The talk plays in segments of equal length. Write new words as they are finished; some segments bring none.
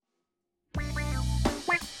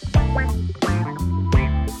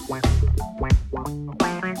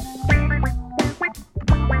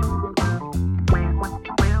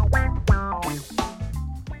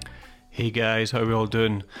Hey guys, how are we all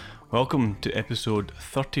doing? Welcome to episode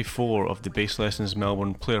 34 of the Bass Lessons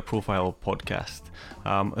Melbourne Player Profile podcast,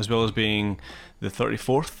 as well as being the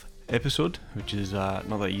 34th episode, which is not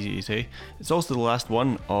that easy to say. It's also the last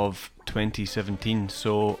one of 2017,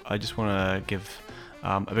 so I just want to give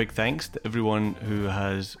a big thanks to everyone who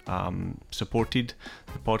has supported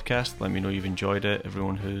the podcast. Let me know you've enjoyed it,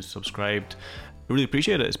 everyone who's subscribed. I really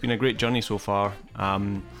appreciate it. It's been a great journey so far.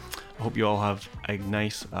 I hope you all have a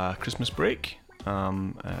nice Christmas break.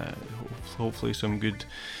 Hopefully some good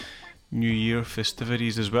New Year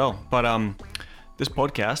festivities as well. But this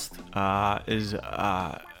podcast is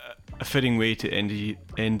a fitting way to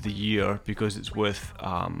end the year because it's with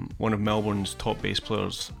one of Melbourne's top bass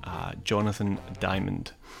players, Jonathan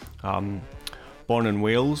Diamond. Born in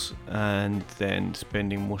Wales and then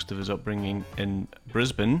spending most of his upbringing in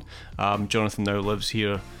Brisbane, Jonathan now lives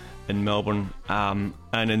here in Melbourne, and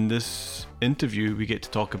in this interview we get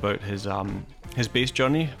to talk about his bass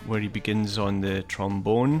journey, where he begins on the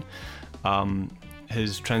trombone,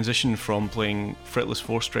 his transition from playing fretless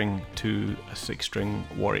 4-string to a 6-string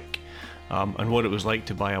Warwick, and what it was like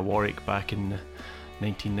to buy a Warwick back in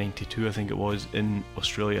 1992, I think it was, in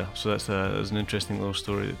Australia. So that's an interesting little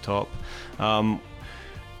story at the top.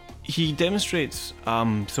 He demonstrates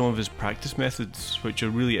some of his practice methods, which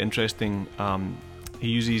are really interesting. He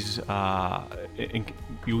uses,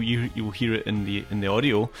 you'll hear it in the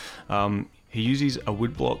audio. He uses a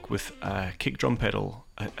woodblock with a kick drum pedal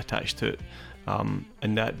attached to it,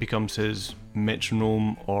 and that becomes his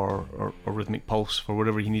metronome or rhythmic pulse for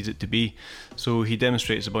whatever he needs it to be. So he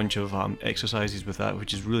demonstrates a bunch of exercises with that,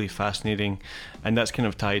 which is really fascinating, and that's kind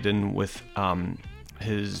of tied in with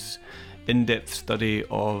his in-depth study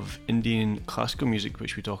of Indian classical music,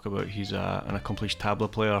 which we talk about. He's an accomplished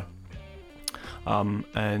tabla player,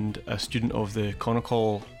 and a student of the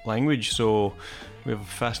Konakol language, so we have a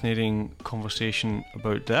fascinating conversation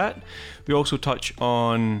about that. We also touch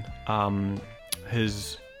on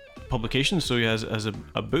his publications, so he has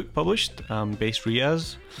a book published, Bass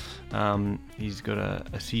Riaz. He's got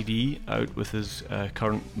a CD out with his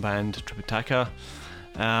current band Tripitaka.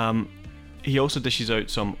 He also dishes out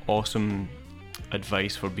some awesome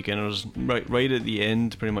advice for beginners right at the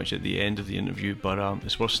end, pretty much at the end of the interview, but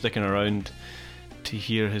it's worth sticking around to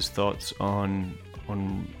hear his thoughts on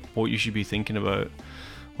what you should be thinking about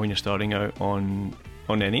when you're starting out on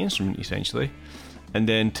any instrument, essentially. And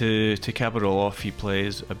then to cap it all off, he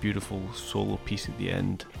plays a beautiful solo piece at the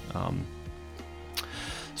end.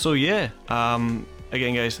 So yeah,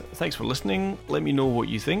 again guys, thanks for listening. Let me know what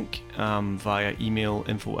you think via email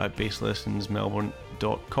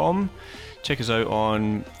info@basslessonsmelbourne.com. Check us out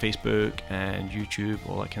on Facebook and YouTube,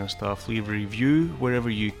 all that kind of stuff. Leave a review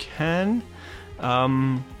wherever you can.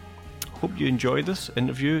 Hope you enjoyed this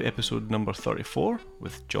interview, episode number 34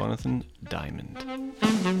 with Jonathan Diamond.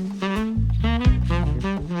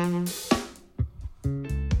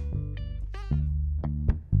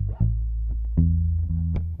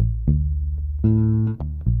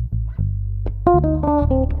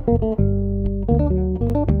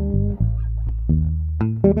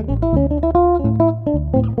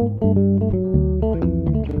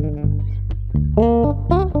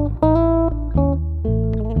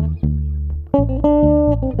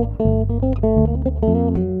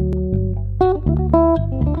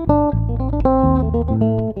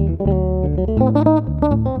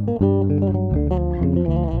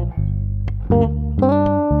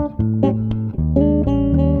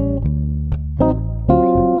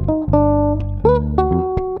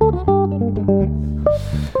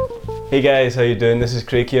 Hey guys, how you doing? This is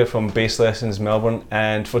Craig here from Bass Lessons Melbourne,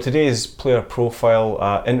 and for today's player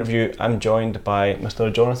profile interview, I'm joined by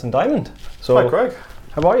Mr. Jonathan Diamond. So, hi Craig.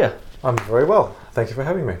 How are you? I'm very well. Thank you for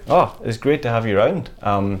having me. Oh, it's great to have you around,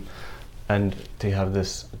 and to have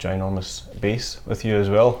this ginormous bass with you as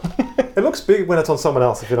well. It looks big when it's on someone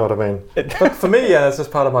else, if you know what I mean. But for me, yeah, it's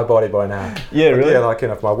just part of my body by now. Yeah, but really? Yeah, like,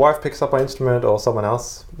 if my wife picks up my instrument or someone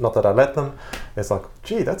else, not that I let them, it's like,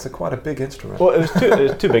 gee, that's quite a big instrument. Well, it was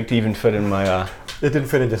too big to even fit in my... It didn't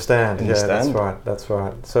fit in your stand. In the stand. That's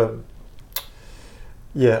right. So,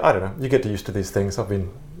 yeah, I don't know. You get used to these things. I've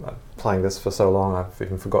been playing this for so long, I've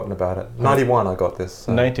even forgotten about it. 91, I got this.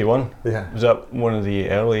 So. 91? Yeah. Was that one of the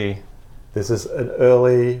early... This is an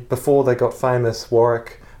early, before they got famous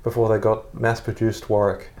Warwick, before they got mass-produced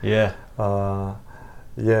Warwick. Yeah.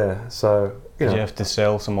 Yeah, so, Did you have to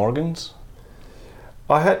sell some organs?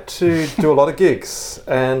 I had to do a lot of gigs,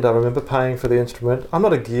 and I remember paying for the instrument. I'm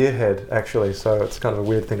not a gearhead, actually, so it's kind of a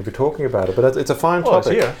weird thing to be talking about it, but it's a fine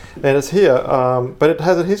topic. It's here. And it's here, but it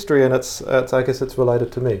has a history, and it's I guess it's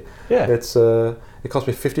related to me. Yeah. It cost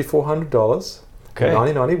me $5,400 in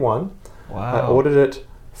 1991. Wow. I ordered it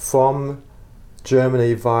from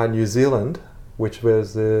Germany via New Zealand, which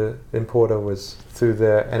was the importer was through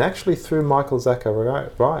there, and actually through Michael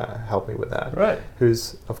Zachariah helped me with that. Right.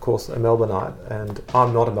 Who's of course a Melbourneite, and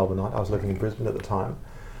I'm not a Melbourneite. I was living in Brisbane at the time.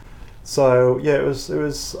 So yeah, it was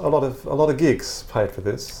a lot of gigs paid for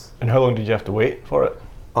this. And how long did you have to wait for it?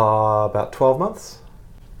 About 12 months.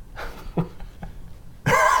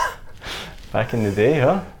 Back in the day,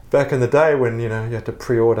 huh? Back in the day when you had to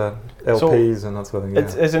pre-order LPs and that sort of thing.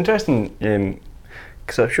 Yeah. It's interesting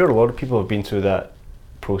because I'm sure a lot of people have been through that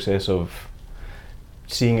process of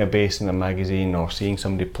seeing a bass in a magazine or seeing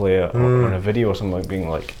somebody play it or on a video or something, like being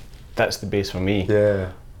like, that's the bass for me.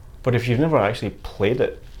 Yeah. But if you've never actually played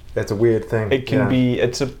it, it's a weird thing. It can be.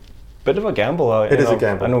 It's a bit of a gamble. It is a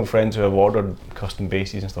gamble. I know friends who have ordered custom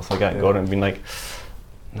basses and stuff like that and got it and been like,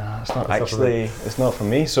 nah, it's not actually. It's not for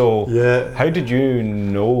me. So yeah. How did you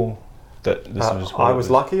know that this was? I was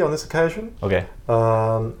lucky on this occasion. Okay.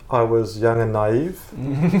 I was young and naive,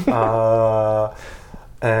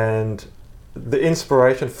 and the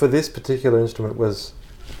inspiration for this particular instrument was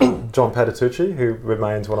John Patitucci, who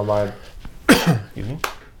remains one of my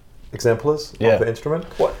exemplars of the instrument.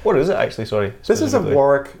 What is it actually? Sorry. This is a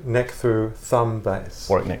Warwick neck through thumb bass.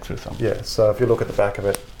 Warwick neck through thumb. Yeah. So if you look at the back of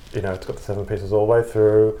it, it's got the 7 pieces all the way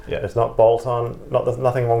through. Yeah. It's not bolt on.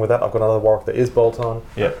 Nothing wrong with that. I've got another Warwick that is bolt on.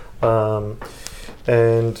 Yeah.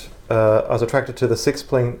 And I was attracted to the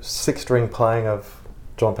six-string playing of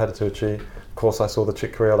John Patitucci. Of course, I saw the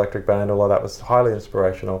Chick Corea Electric Band. All of that was highly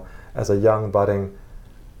inspirational as a young, budding,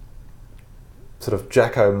 sort of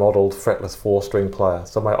Jacko modelled fretless 4-string player.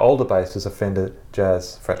 So my older bass is a Fender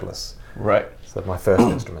Jazz fretless. Right. So my first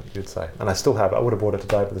instrument, you'd say. And I still have it. I would have bought it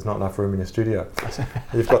today, but there's not enough room in your studio.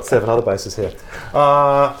 You've got 7 other basses here.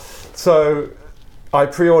 So I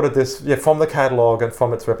pre-ordered this from the catalogue and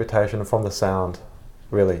from its reputation and from the sound,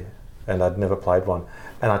 really. And I'd never played one.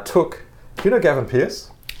 And I took, do you know Gavin Pearce?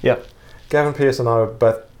 Yeah. Gavin Pearce and I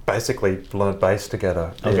both basically learned bass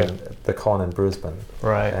together in the Con in Brisbane.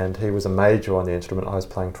 Right. And he was a major on the instrument. I was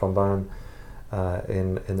playing trombone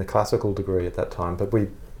in the classical degree at that time. But we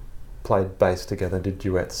played bass together, did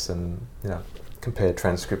duets and compared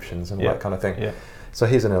transcriptions and all that kind of thing. Yeah. So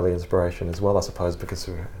he's an early inspiration as well, I suppose, because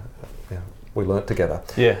we learnt together.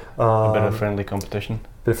 Yeah. A bit of friendly competition.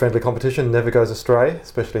 Bit of friendly competition never goes astray,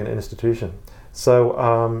 especially in an institution.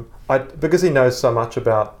 So because he knows so much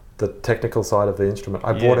about the technical side of the instrument,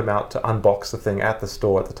 I brought him out to unbox the thing at the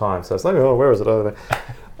store at the time. So it's like, oh, where is it over there?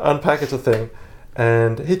 Unpackage the thing.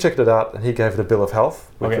 And he checked it out and he gave it a bill of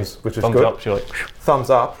health, which was thumbs good. Up, like thumbs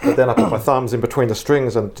up, but then I put my thumbs in between the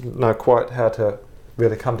strings and didn't know quite how to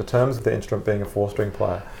really come to terms with the instrument being a 4-string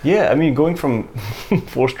player. Yeah, I mean, going from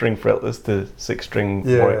 4-string fretless to 6-string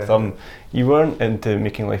Warwick thumb, you weren't into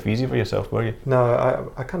making life easy for yourself, were you?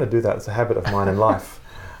 No, I kind of do that. It's a habit of mine in life.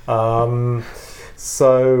 But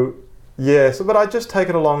I just take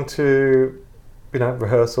it along to,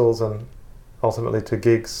 rehearsals and ultimately to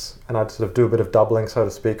gigs, and I'd sort of do a bit of doubling, so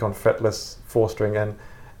to speak, on fretless 4-string, and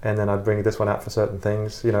then I'd bring this one out for certain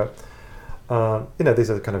things. These are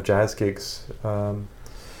the kind of jazz gigs,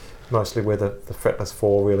 mostly where the fretless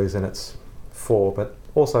 4 really is in its 4, but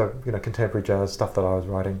also contemporary jazz stuff that I was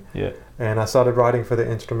writing. Yeah. And I started writing for the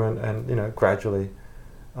instrument, and gradually,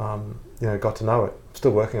 got to know it.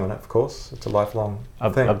 Still working on it, of course. It's a lifelong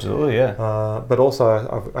thing. Absolutely, yeah. But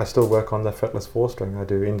also, I still work on the fretless 4-string. I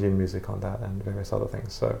do Indian music on that and various other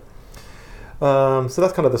things. So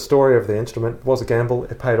that's kind of the story of the instrument. It was a gamble.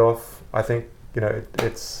 It paid off. I think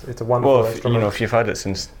it's a wonderful instrument. If you've had it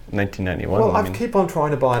since 1991. Well, I keep on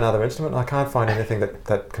trying to buy another instrument, and I can't find anything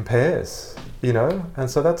that compares. And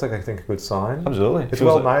so that's I think a good sign. Absolutely, it's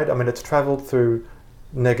well made. I mean, it's travelled through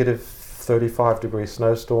negative 35-degree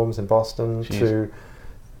snowstorms in Boston to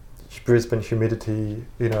Brisbane humidity.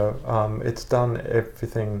 It's done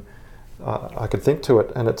everything I could think to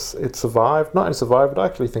it, and it's survived. Not only survived, but I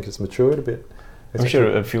actually think it's matured a bit. I'm sure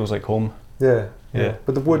it feels like home. Yeah.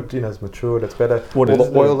 But the wood, is matured. It's better. What all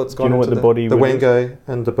is the oil that's gone into the Wenge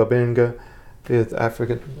and the Babenga, is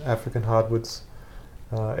African hardwoods.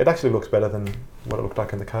 It actually looks better than what it looked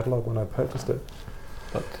like in the catalogue when I purchased it.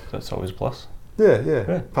 But that's always a plus. Yeah.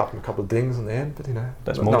 Apart from a couple of dings in the end, but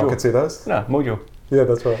that's no one can see those. No, mojo. Yeah,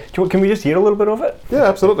 that's right. Can we just hear a little bit of it? Yeah,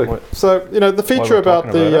 absolutely. So the feature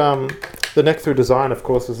about the neck through design, of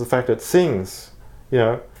course, is the fact it sings.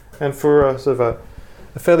 And for a sort of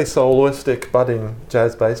a fairly soloistic budding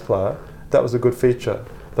jazz bass player, that was a good feature,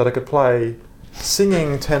 that I could play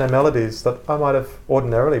singing tenor melodies that I might have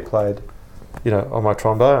ordinarily played, on my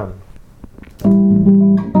trombone. You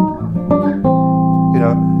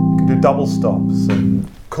can do double stops and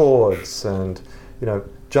chords and,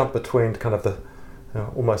 jump between kind of the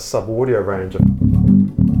almost sub-audio range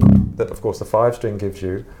that, of course, the 5-string gives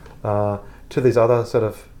you, to these other sort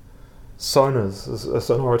of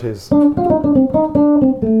sonorities.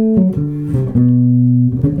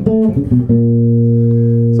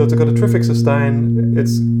 So it's got a terrific sustain.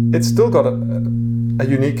 It's still got a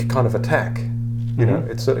unique kind of attack. You know,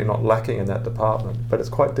 it's certainly not lacking in that department, but it's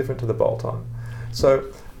quite different to the bolt-on. So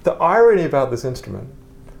the irony about this instrument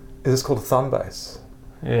is it's called a thumb bass.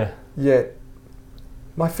 Yeah. Yet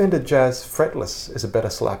my Fender Jazz fretless is a better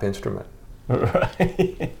slap instrument.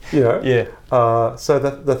 Right. You know. Yeah. So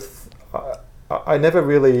I never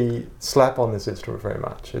really slap on this instrument very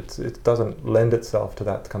much. It doesn't lend itself to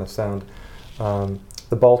that kind of sound.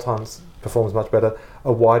 The bolt-ons performs much better.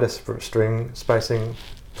 A wider string spacing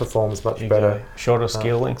performs much better. Shorter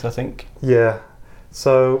scale length, I think. Yeah.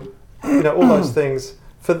 So, you know, all those things.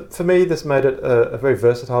 For me, this made it a very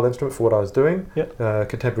versatile instrument for what I was doing. Yep.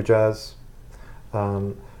 Contemporary jazz.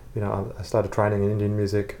 You know, I started training in Indian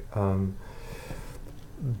music.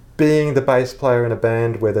 Being the bass player in a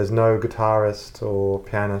band where there's no guitarist or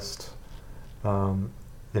pianist, you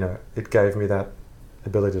know, it gave me that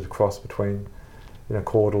ability to cross between, you know,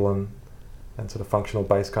 chordal and sort of functional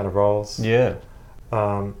bass kind of roles. Yeah.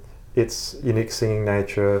 Its unique singing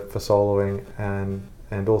nature for soloing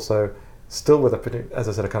and also still with as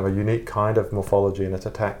I said, a kind of a unique kind of morphology in its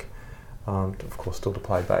attack. Of course, still to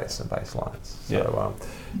play bass and bass lines. So,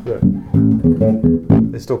 yeah.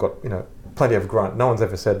 It's still got, you know, plenty of grunt. No one's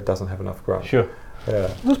ever said it doesn't have enough grunt. Sure.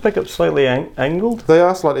 Yeah. Those pickups slightly angled. They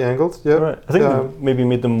are slightly angled. Yeah. Right. I think they maybe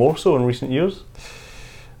made them more so in recent years.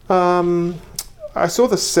 I saw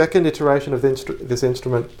the second iteration of this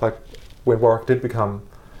instrument, like when Warwick did become,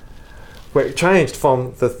 where it changed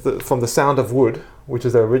from the sound of wood, which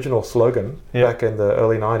is their original slogan back in the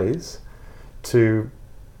early 90s, to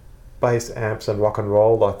bass amps and rock and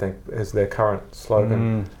roll, I think, is their current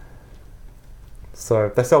slogan. So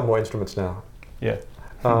they sell more instruments now. Yeah.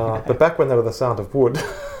 But back when they were the sound of wood,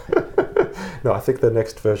 no, I think the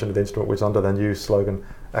next version of the instrument, which under the new slogan,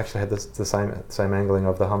 actually had the same angling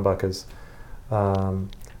of the humbuckers.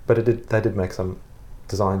 But they did make some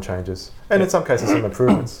design changes, and in some cases some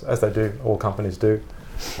improvements, as they do, all companies do.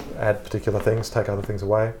 Add particular things, take other things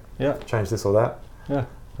away, change this or that.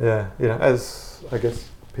 Yeah, you know, as I guess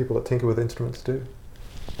people that tinker with instruments do.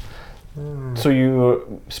 So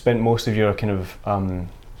you spent most of your kind of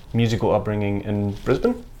musical upbringing in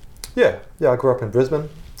Brisbane? Yeah, I grew up in Brisbane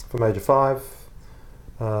from age of 5,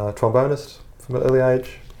 trombonist from an early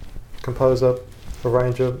age, composer,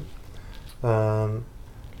 arranger,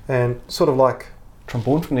 and sort of like...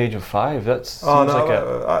 Trombone from the age of 5, that seems like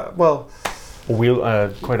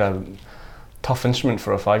quite a tough instrument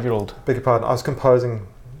for a 5-year-old. Beg your pardon, I was composing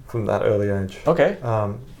from that early age. Okay.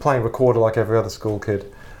 Playing recorder like every other school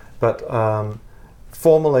kid, but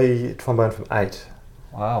formally trombone from 8.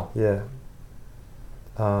 Wow. Yeah.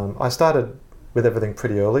 I started with everything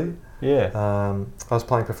pretty early. Yeah. I was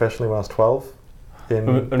playing professionally when I was 12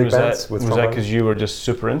 in big bands with trombone. Was that because you were just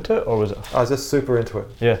super into it, or was it? I was just super into it.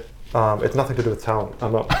 Yeah. It's nothing to do with talent.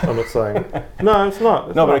 I'm not saying. No, it's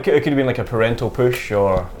not. But it could have been like a parental push,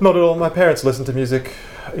 or not at all. My parents listened to music,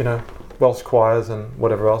 you know, Welsh choirs and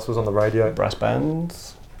whatever else was on the radio. Brass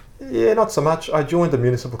bands. Yeah, not so much. I joined the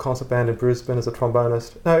Municipal Concert Band in Brisbane as a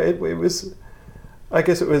trombonist. No, it was. I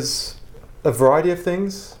guess it was a variety of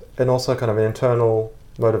things, and also kind of an internal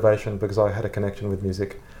motivation because I had a connection with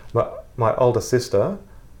music. My older sister,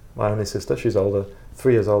 my only sister, she's older,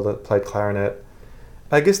 3 years older, played clarinet.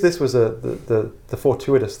 I guess this was the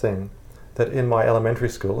fortuitous thing that in my elementary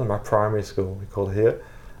school, in my primary school, we call it here,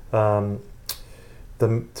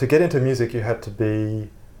 to get into music you had to be,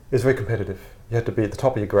 it was very competitive. You had to be at the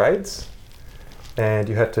top of your grades, and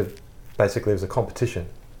you had to, basically it was a competition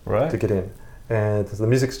to get in. And the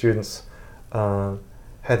music students had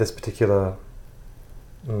this particular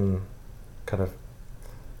kind of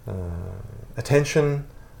attention,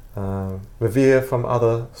 revere from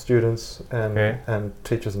other students and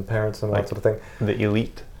teachers and parents and all that sort of thing. The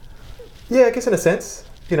elite? Yeah, I guess in a sense.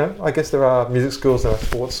 You know, I guess there are music schools, there are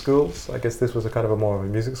sports schools. I guess this was a kind of more of a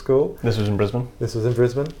music school. This was in Brisbane? This was in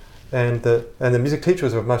Brisbane. And the music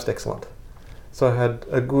teachers were most excellent. So I had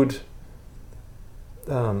a good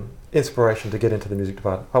inspiration to get into the music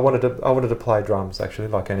department. I wanted to play drums, actually,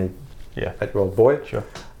 like any 8-year-old boy. Sure.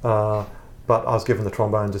 But I was given the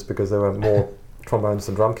trombone just because there were more trombones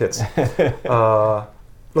than drum kits.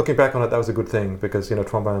 Looking back on it, that was a good thing because, you know,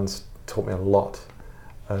 trombones taught me a lot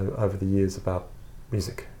over the years about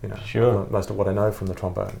music. You know, sure. Most of what I know from the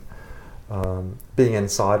trombone. Being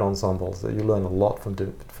inside ensembles, you learn a lot from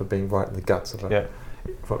being right in the guts of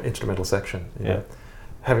from instrumental section. You know?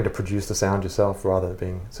 having to produce the sound yourself rather than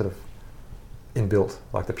being sort of inbuilt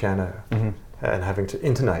like the piano, and having to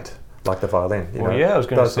intonate like the violin. I was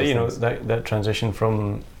going to say, that transition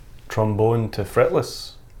from trombone to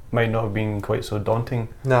fretless might not have been quite so daunting.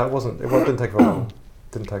 No, it wasn't. It didn't take very long.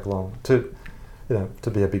 Didn't take long to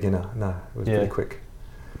be a beginner. No, it was pretty quick.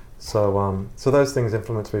 So those things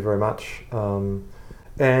influenced me very much,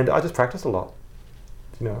 and I just practiced a lot.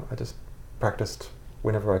 I just practiced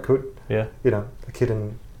whenever I could. Yeah. A kid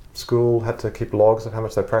in school had to keep logs of how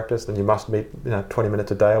much they practiced, and you must meet 20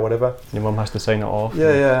 minutes a day or whatever. Your mum has to sign it off.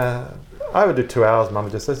 Yeah. I would do 2 hours. Mum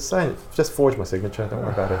would just forge my signature. Don't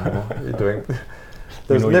worry about it anymore. You're doing.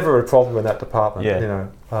 There's never a problem in that department. Yeah.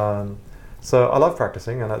 So I love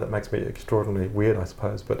practicing. I know that makes me extraordinarily weird, I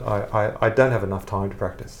suppose, but I don't have enough time to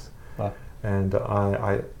practice. Wow. And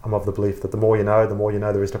I'm of the belief that the more you know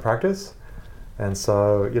there is to practice. And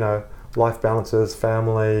so, life balances,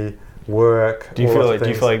 family, work. Do you feel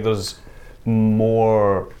like there's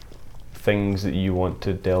more things that you want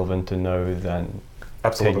to delve into now than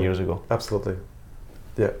 10 years ago? Absolutely.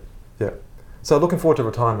 Yeah. So looking forward to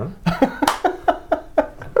retirement.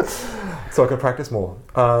 So I can practice more.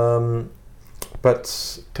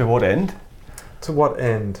 But to what end? To what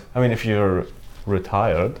end? I mean, if you're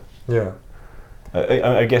retired. Yeah.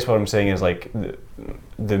 I guess what I'm saying is like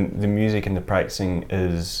the music and the practicing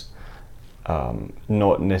is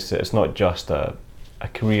not necessarily. It's not just a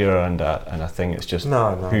career and a thing. It's just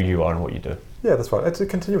who you are and what you do. Yeah, that's right. It's a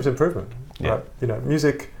continuous improvement. Yeah. Right?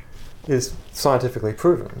 Music is scientifically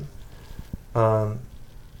proven.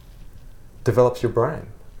 Develops your brain.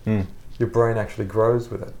 Your brain actually grows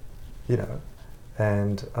with it.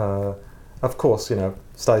 And of course,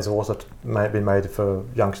 studies have also been made for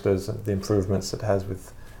youngsters and the improvements it has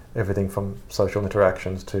with everything from social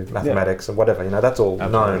interactions to mathematics and whatever. That's all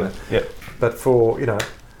known. Yeah. But for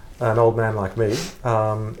an old man like me,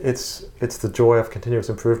 it's the joy of continuous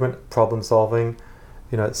improvement, problem solving,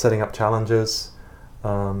 setting up challenges,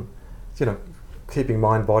 keeping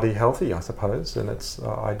mind body healthy, I suppose. And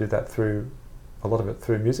I do that through a lot of it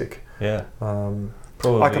through music. Yeah.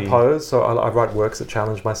 I compose, so I write works that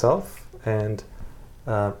challenge myself and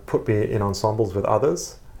put me in ensembles with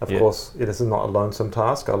others. Of course, it is not a lonesome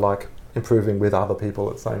task. I like improving with other people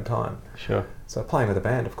at the same time. Sure. So playing with a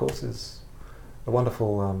band, of course, is a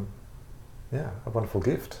wonderful, a wonderful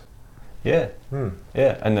gift. Yeah.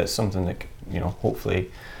 Yeah, and it's something that hopefully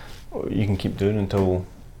you can keep doing until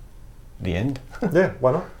the end. Yeah,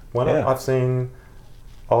 why not? Yeah. I've seen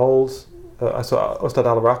old. I saw Ustad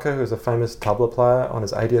Al-Raka, who's a famous tabla player, on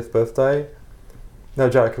his 80th birthday. No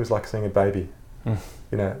joke, it was like seeing a baby.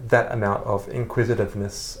 That amount of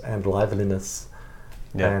inquisitiveness and liveliness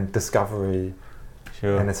and discovery.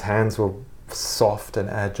 Sure. And his hands were soft and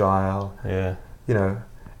agile. Yeah.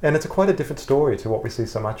 And it's quite a different story to what we see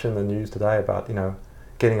so much in the news today about,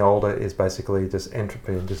 getting older is basically just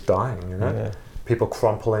entropy and just dying, Yeah. People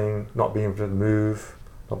crumpling, not being able to move,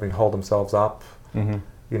 not being able to hold themselves up,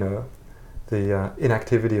 the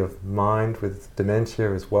inactivity of mind with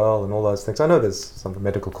dementia as well, and all those things. I know there's some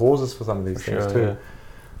medical causes for some of these things too,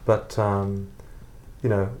 but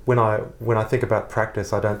when I think about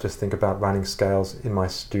practice, I don't just think about running scales in my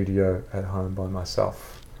studio at home by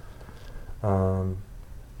myself.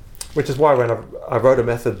 Which is why when I wrote a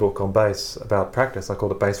method book on bass about practice, I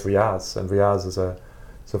called it Bass Riyaz, and Riyaz is a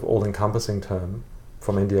sort of all-encompassing term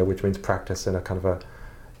from India, which means practice in a kind of a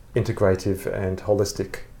integrative and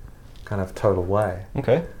holistic kind of total way.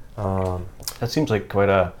 Okay. That seems like quite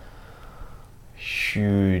a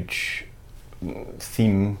huge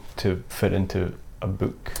theme to fit into a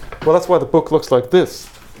book. Well, that's why the book looks like this.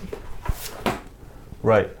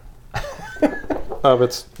 Right.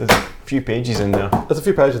 There's a few pages in there. There's a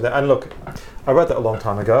few pages in there. And look, I wrote that a long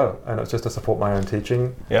time ago, and it was just to support my own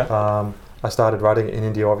teaching. Yeah. I started writing in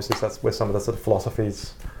India, obviously, so that's where some of the sort of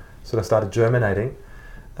philosophies sort of started germinating.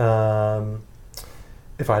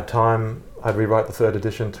 If I had time, I'd rewrite the third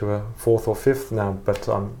edition to a fourth or fifth now, but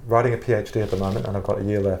I'm writing a PhD at the moment, and I've got a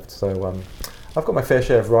year left, so I've got my fair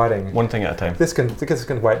share of writing. One thing at a time. This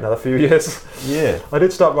can wait another few years. Yeah. I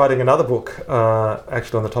did start writing another book,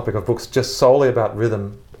 actually on the topic of books, just solely about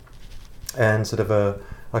rhythm, and sort of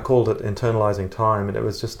I called it Internalizing Time, and it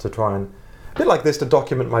was just to try and, a bit like this, to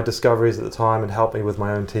document my discoveries at the time and help me with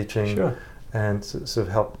my own teaching. Sure. And sort of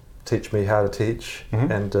help teach me how to teach,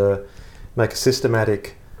 and make a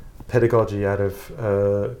systematic pedagogy out of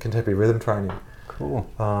contemporary rhythm training. Cool.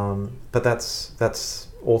 But that's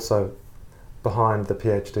also behind the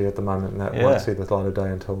PhD at the moment, and that won't see the light of day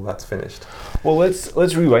until that's finished. Well,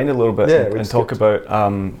 let's rewind a little bit and talk about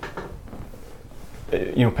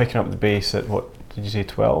picking up the bass at what did you say,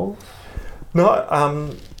 12? No,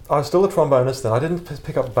 I was still a trombonist then. I didn't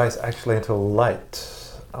pick up bass actually until late.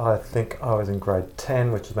 I think I was in grade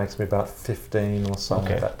 10, which makes me about 15 or so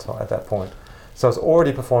Okay. at that point. So I was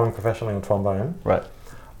already performing professionally on trombone, Right.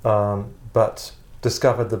 but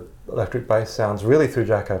discovered the electric bass sounds really through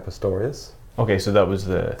Jaco Pastorius. Okay, so that was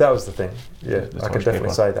the That was the thing. Yeah, The I torch could definitely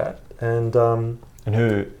paper. say that. And and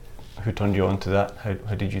who turned you on to that?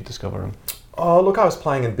 How did you discover him? oh, look, I was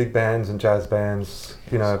playing in big bands and jazz bands,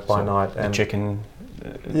 by So, night, The and Chicken.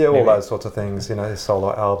 yeah, all maybe? those sorts of things. His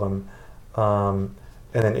solo album, and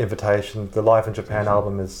then Invitation. The Live in Japan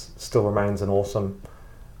album still remains an awesome,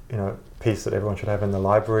 piece that everyone should have in the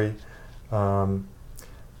library.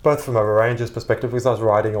 Both from a arranger's perspective, because I was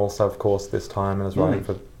writing also, of course, this time, and I was writing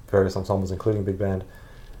for various ensembles, including big band.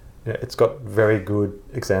 It's got very good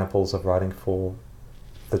examples of writing for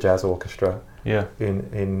the jazz orchestra Yeah.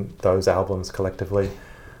 in those albums collectively.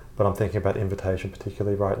 But I'm thinking about Invitation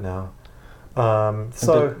particularly right now. Do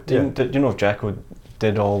you know if Jaco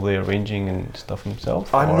did all the arranging and stuff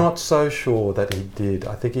himself? I'm or- not so sure that he did.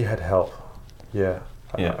 I think he had help. Yeah.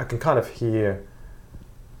 Yeah. I can kind of hear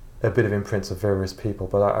a bit of imprints of various people,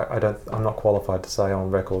 but I'm not qualified to say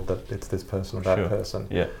on record that it's this person or that Sure. person.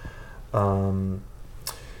 Yeah.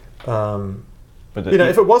 But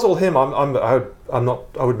If it was all him, I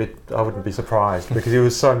wouldn't be surprised because he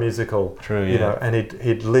was so musical. True, yeah. And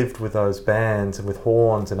he'd lived with those bands and with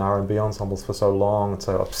horns and R&B ensembles for so long and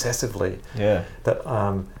so obsessively yeah. that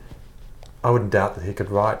I wouldn't doubt that he could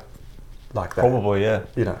write like that. Probably, yeah.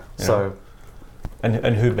 So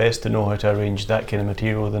And who best to know how to arrange that kind of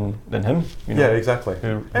material than him? yeah, exactly.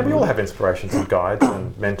 Who And we all have inspirations and guides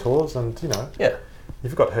and mentors, and Yeah,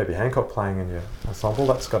 you've got Herbie Hancock playing in your ensemble.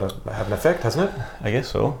 That's got to have an effect, hasn't it? I guess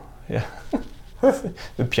so. Yeah.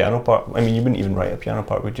 The piano part. I mean, you wouldn't even write a piano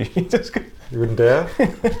part, would you? You just go- You wouldn't dare.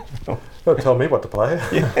 No. Don't tell me what to play.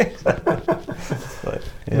 yeah, exactly. But,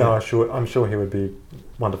 yeah. No, I'm sure he would be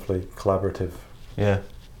wonderfully collaborative. Yeah.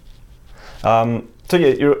 So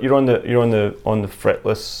yeah, you're on the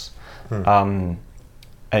fretless,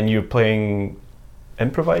 and you're playing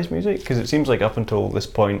improvised music, because it seems like up until this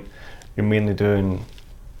point you're mainly doing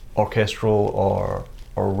orchestral or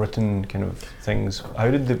written kind of things.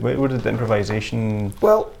 Where did the improvisation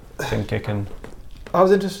Well, thing kick in? I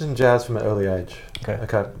was interested in jazz from an early age.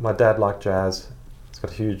 Okay. My dad liked jazz. He's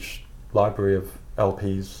got a huge library of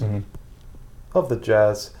LPs Mm-hmm. of the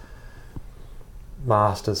jazz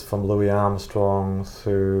masters, from Louis Armstrong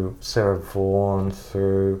through Sarah Vaughan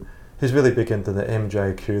through. He's really big into the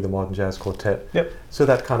MJQ, the Modern Jazz Quartet. Yep. So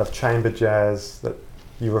that kind of chamber jazz, that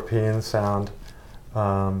European sound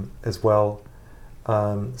as well.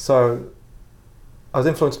 So I was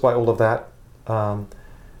influenced by all of that.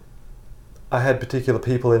 I had particular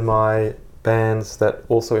people in my bands that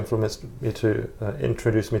also influenced me to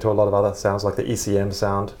introduce me to a lot of other sounds, like the ECM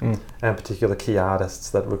sound, and particular key artists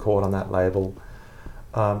that record on that label.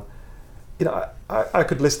 I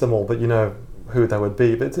could list them all, but you know who they would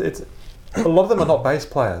be. But it's a lot of them are not bass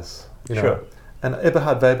players. Sure. And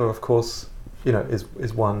Eberhard Weber, of course,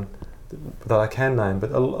 is one that I can name.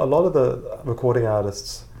 But a lot of the recording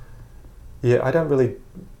artists, I don't really.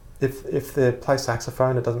 If they play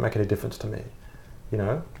saxophone, it doesn't make any difference to me.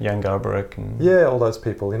 Jan Garbarek and Yeah, all those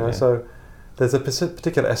people. Yeah. So there's a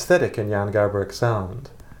particular aesthetic in Jan Garbarek's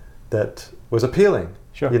sound that was appealing.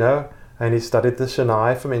 Sure. And he studied the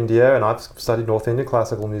Chennai from India, and I've studied North Indian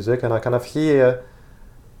classical music, and I kind of hear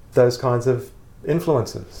those kinds of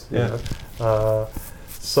influences. Yeah.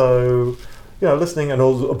 So, listening and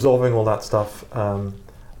absorbing all that stuff,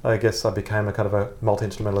 I guess I became a kind of a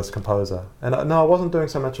multi-instrumentalist composer. And I wasn't doing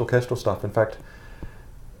so much orchestral stuff. In fact,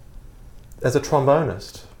 as a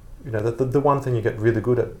trombonist, the one thing you get really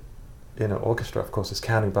good at in an orchestra, of course, is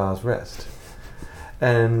counting bars rest.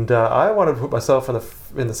 And I wanted to put myself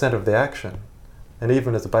in the center of the action, and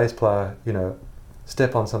even as a bass player,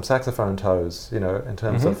 step on some saxophone toes, in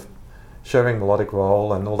terms of sharing melodic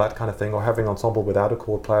role and all that kind of thing, or having ensemble without a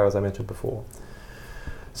chord player, as I mentioned before.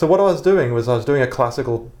 So what I was doing was a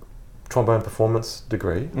classical trombone performance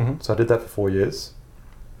degree. So I did that for 4 years.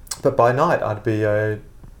 But by night, I'd be a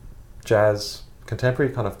jazz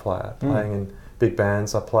contemporary kind of player, playing in big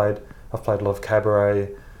bands. I've played a lot of cabaret.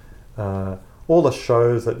 All the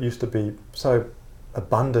shows that used to be so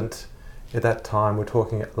abundant at that time, we're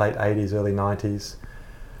talking late 80s, early 90s.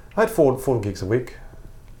 I had four gigs a week,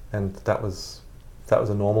 and that was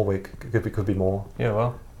a normal week. It could be more. Yeah,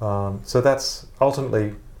 well. So that's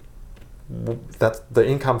ultimately, that's the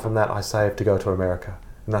income from that I saved to go to America,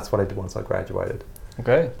 and that's what I did once I graduated.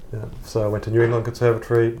 Okay. Yeah. So I went to New England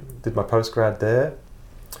Conservatory, did my postgrad there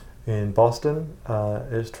in Boston.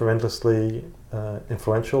 It was tremendously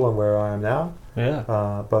influential on where I am now.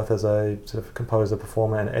 Yeah. Both as a sort of composer,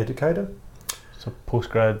 performer, and educator. So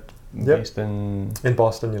postgrad based in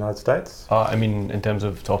Boston, United States. I mean, in terms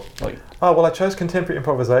of like. Oh well, I chose contemporary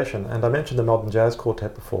improvisation, and I mentioned the Melbourne Jazz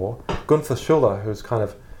Quartet before. Gunther Schuller, who's kind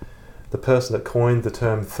of the person that coined the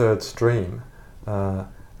term third stream,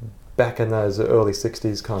 back in those early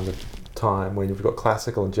 '60s kind of time when you've got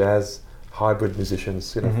classical and jazz hybrid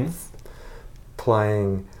musicians,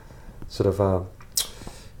 playing sort of,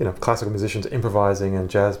 classical musicians improvising and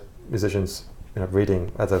jazz musicians,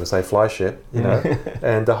 reading, as they would say, fly shit,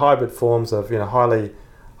 and the hybrid forms of,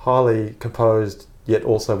 highly composed yet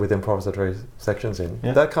also with improvisatory sections in.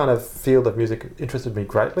 Yeah. That kind of field of music interested me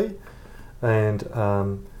greatly, and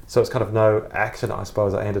so it's kind of no accident, I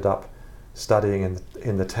suppose, I ended up studying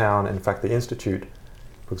in the town. In fact, the institute,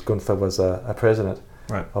 because Gunther was a president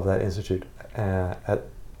of that institute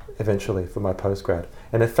eventually for my postgrad.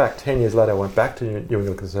 And in fact, 10 years later, I went back to New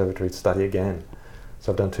England Conservatory to study again.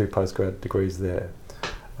 So I've done 2 postgrad degrees there,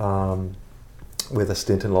 with a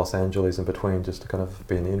stint in Los Angeles in between, just to kind of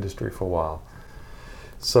be in the industry for a while.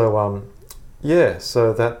 So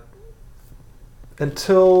so that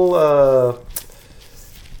until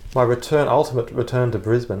my ultimate return to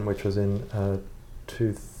Brisbane, which was in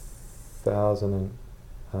 2000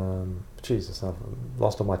 and Jesus, I've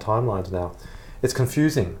lost all my timelines now. It's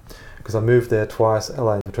confusing because I moved there twice,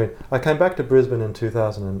 LA in between. I came back to Brisbane in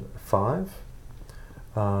 2005,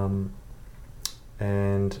 no,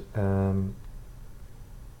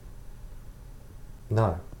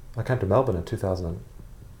 I came to Melbourne in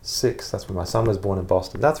 2006. That's when my son was born in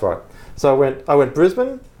Boston. That's right. So I went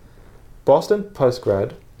Brisbane, Boston,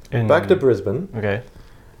 postgrad, back to Brisbane,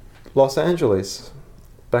 Los Angeles,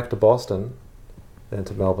 back to Boston, then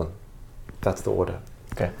to Melbourne. That's the order.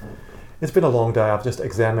 Okay. It's been a long day. I've just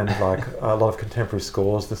examined like a lot of contemporary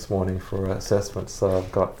scores this morning for assessments. So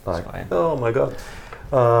I've got oh my God.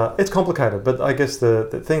 It's complicated, but I guess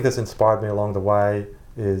the thing that's inspired me along the way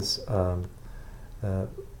is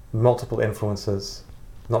multiple influences,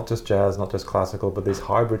 not just jazz, not just classical, but these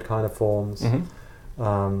hybrid kind of forms.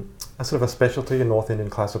 A sort of a specialty in North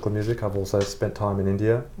Indian classical music. I've also spent time in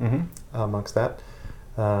India amongst that,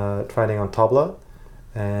 training on tabla,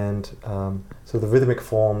 and so the rhythmic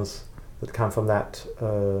forms that come from that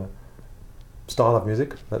style of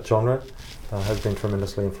music, that genre, has been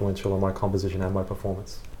tremendously influential on my composition and my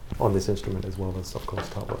performance on this instrument, as well as, of course,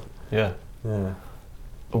 tabla. Yeah. Yeah.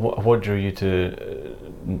 What drew you to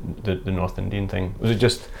the North Indian thing? Was it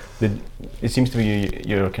just it seems to be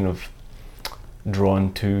you're kind of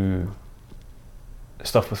drawn to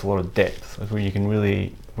stuff with a lot of depth, where you can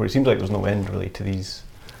really, where it seems like there's no end really to these.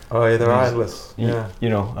 Oh yeah, they're endless. Yeah.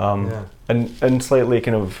 And slightly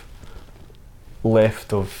kind of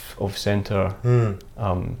left of centre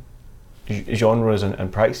genres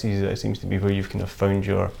and practices. It seems to be where you've kind of found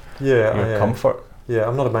your comfort. Yeah,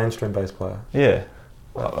 I'm not a mainstream bass player. Yeah.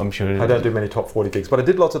 I'm sure. I don't do many top 40 gigs, but I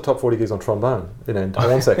did lots of top 40 gigs on trombone, in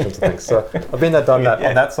horn sections and things. So I've been there, done that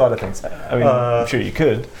on that side of things. I mean, I'm sure you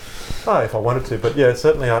could. If I wanted to, but yeah,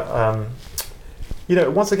 certainly.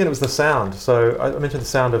 Once again, it was the sound. So I mentioned the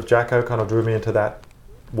sound of Jaco kind of drew me into that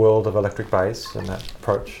world of electric bass and that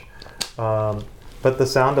approach. But the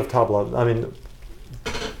sound of tabla, I mean,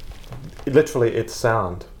 literally its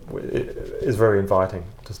sound is very inviting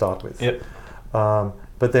to start with. Yep.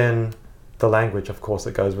 But then the language, of course,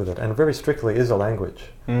 that goes with it, and very strictly is a language,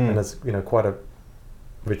 and there's quite a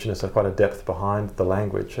richness and quite a depth behind the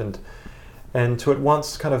language, and to at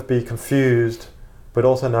once kind of be confused, but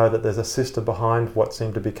also know that there's a system behind what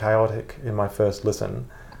seemed to be chaotic in my first listen.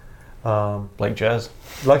 Like jazz,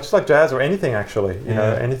 just like jazz or anything actually,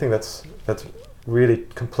 anything that's really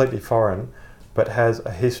completely foreign, but has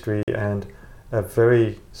a history and a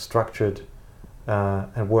very structured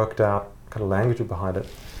and worked out kind of language behind it.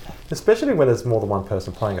 Especially when there's more than one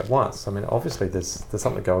person playing at once. I mean, obviously there's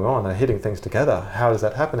something going on. They're hitting things together. How is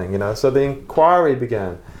that happening? So the inquiry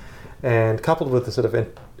began, and coupled with the sort of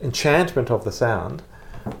enchantment of the sound.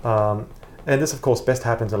 And this, of course, best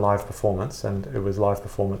happens in live performance, and it was live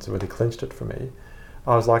performance that really clinched it for me.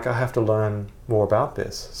 I was like, I have to learn more about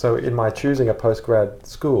this. So in my choosing a postgrad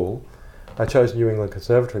school, I chose New England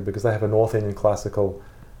Conservatory because they have a North Indian classical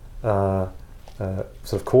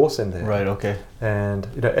sort of course in there. Right, okay. And,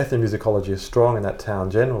 ethnomusicology is strong in that town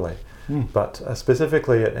generally. But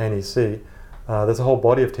specifically at NEC, there's a whole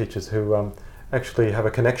body of teachers who actually have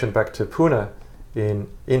a connection back to Pune in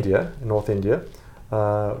India, in North India,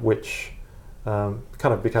 which kind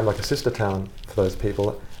of became like a sister town for those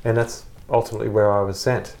people. And that's ultimately where I was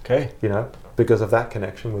sent, because of that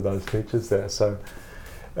connection with those teachers there. So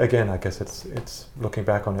again, I guess it's looking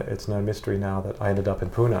back on it, it's no mystery now that I ended up in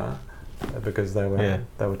Pune because they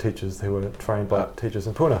were teachers who were trained by teachers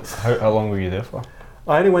in Pune. How long were you there for?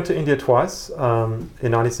 I only went to India twice, in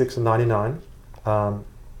 96 and 99.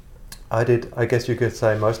 I did, I guess you could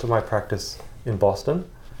say, most of my practice in Boston.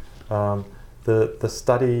 The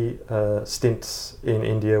study stints in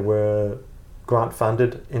India were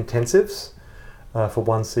grant-funded intensives for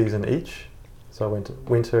one season each. So I went to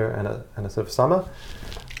winter and a sort of summer.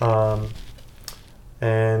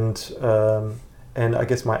 And I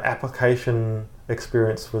guess my application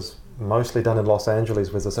experience was mostly done in Los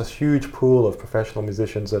Angeles, where there's a huge pool of professional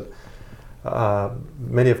musicians that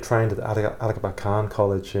many have trained at the Aliquippa Khan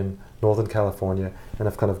College in Northern California and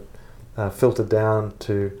have kind of filtered down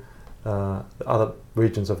to the other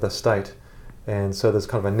regions of the state. And so there's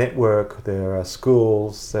kind of a network, there are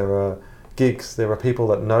schools, there are gigs, there are people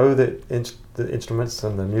that know the instruments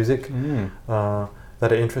and the music that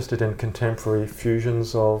are interested in contemporary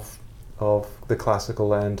fusions of the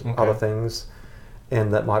classical and other things,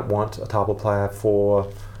 and that might want a tabla player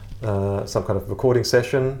for some kind of recording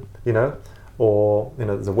session, or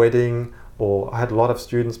there's a wedding. Or I had a lot of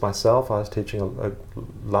students myself. I was teaching a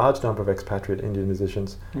large number of expatriate Indian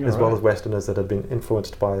musicians, as well as Westerners that had been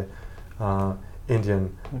influenced by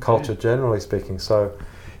Indian culture, generally speaking. So,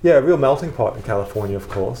 yeah, a real melting pot in California, of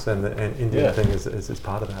course, and the Indian thing is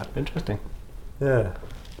part of that. Interesting. Yeah.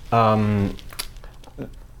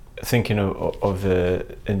 Thinking of the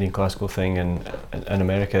Indian classical thing in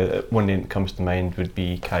America, one name that comes to mind would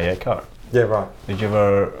be Kai Eckhart. Yeah, right. Did you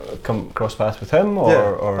ever come cross paths with him?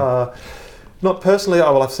 Or? Not personally.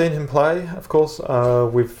 Well, I've seen him play, of course.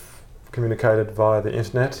 We've communicated via the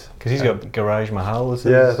internet. Because he's got Garage Mahal.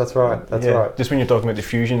 Yeah, that's right. That's right. Just when you're talking about the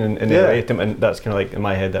fusion and the item, and that's kind of like, in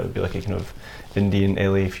my head, that would be like a kind of Indian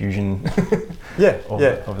LA fusion. Of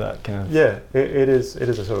that kind of. Yeah, it is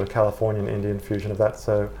a sort of Californian Indian fusion of that.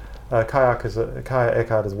 So Kai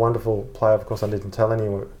Eckhart is a wonderful player. Of course, I didn't tell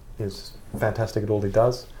anyone. He's fantastic at all he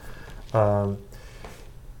does.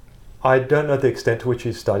 I don't know the extent to which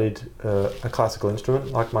he studied a classical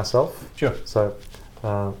instrument like myself. Sure. So,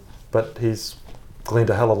 but he's gleaned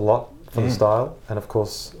a hell of a lot from the style, and of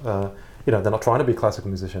course, they're not trying to be classical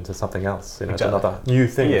musicians. It's something else. It's another new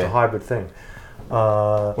thing. It's a hybrid thing.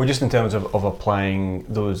 Well, just in terms of applying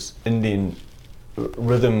those Indian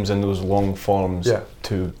rhythms and those long forms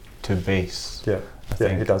to bass. Yeah.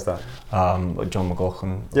 He does that. Like John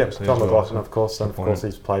McLaughlin. Yeah, John McLaughlin, of course, and of course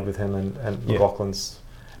he's played with him, and McLaughlin's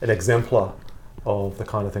an exemplar of the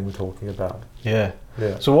kind of thing we're talking about. Yeah.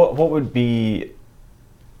 Yeah. So what would be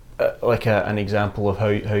like an example of how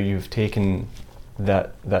you've taken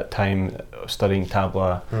that time studying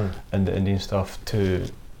tabla and the Indian stuff to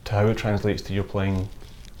how it translates to your playing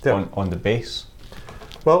on the bass?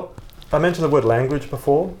 Well, I mentioned the word language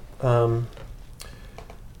before. The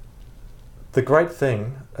great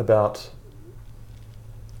thing about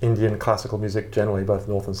Indian classical music generally, both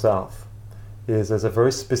North and South, is there's a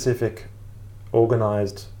very specific,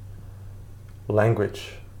 organised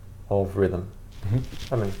language of rhythm.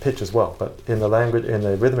 I mean, pitch as well, but in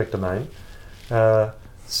the rhythmic domain.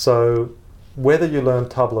 So whether you learn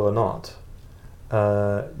tabla or not,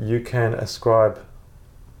 you can ascribe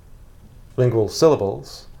lingual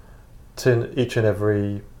syllables to each and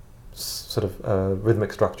every sort of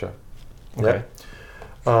rhythmic structure. Okay.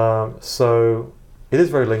 So it is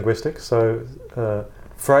very linguistic. So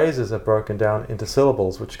phrases are broken down into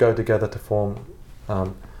syllables which go together to form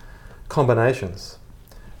combinations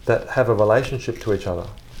that have a relationship to each other,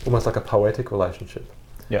 almost like a poetic relationship.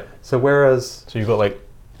 Yeah. So whereas... So you've got like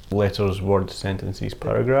letters, words, sentences,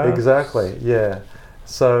 paragraphs. Exactly, yeah.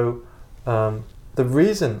 So the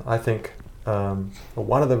reason, I think, or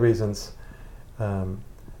one of the reasons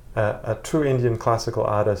a true Indian classical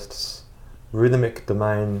artist's rhythmic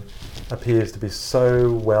domain appears to be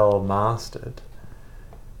so well mastered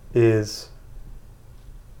is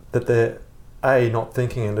that they're not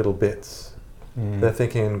thinking in little bits. They're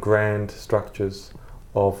thinking in grand structures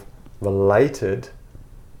of related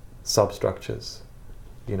substructures,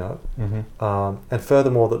 and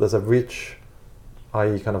furthermore that there's a rich,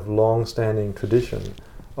 i.e. kind of long-standing tradition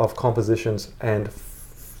of compositions and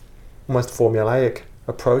almost formulaic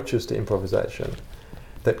approaches to improvisation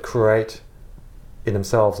that create in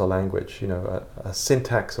themselves a language, a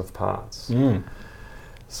syntax of parts.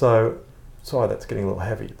 So, sorry, that's getting a little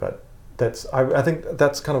heavy, but I think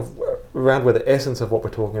that's kind of around where the essence of what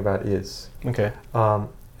we're talking about is. Okay.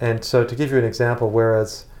 And so to give you an example,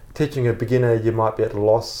 whereas teaching a beginner you might be at a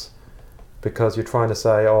loss because you're trying to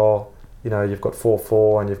say, you've got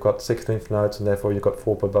 4/4 and you've got 16th notes, and therefore you've got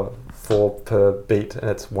four per beat, and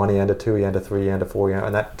it's 1-eander, 2-eander, 3-eander, 4-eander,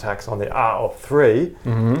 and that tacks on the R of 3.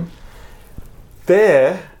 Mm-hmm.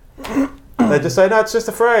 There, they just say, no, it's just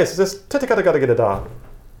a phrase. It's just tita-kata-kata-kata-da.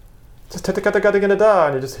 Just tita-kata-kata-kata-da,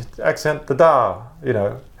 and you just accent the da,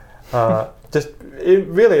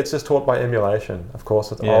 really, it's just taught by emulation. Of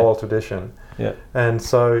course, it's oral tradition. Yeah. And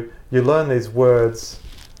so you learn these words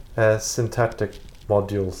as syntactic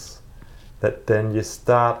modules that then you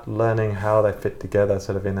start learning how they fit together,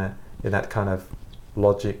 sort of in that kind of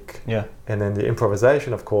logic. Yeah. And then the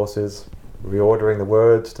improvisation, of course, is reordering the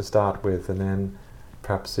words to start with, and then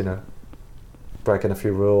perhaps breaking a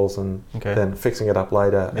few rules and then fixing it up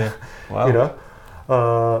later. Yeah.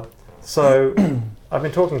 Wow. So I've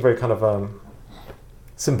been talking very kind of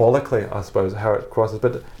symbolically, I suppose, how it crosses.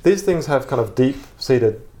 But these things have kind of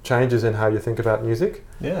deep-seated changes in how you think about music.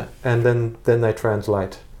 Yeah. And then they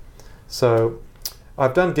translate. So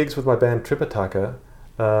I've done gigs with my band Tripitaka,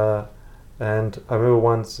 and I remember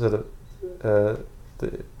once the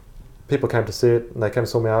people came to see it, and they came and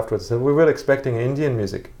saw me afterwards and said, we're really expecting Indian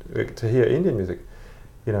music, to hear Indian music,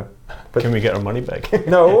 But can we get our money back?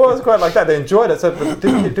 No, it was quite like that. They enjoyed it, so but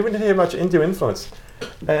didn't hear much Indian influence.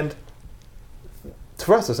 And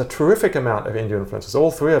to us, there's a terrific amount of Indian influences.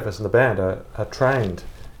 All three of us in the band are trained,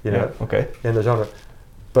 in the genre.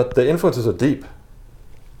 But the influences are deep.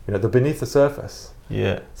 They're beneath the surface.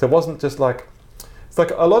 Yeah. So it wasn't just it's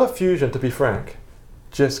like a lot of fusion, to be frank,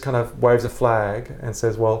 just kind of waves a flag and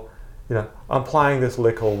says, well, I'm playing this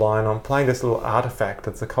lick or line, I'm playing this little artifact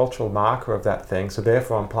that's a cultural marker of that thing, so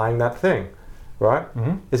therefore I'm playing that thing, right?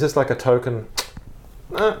 Mm-hmm. It's just like a token.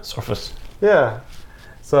 Surface. Yeah.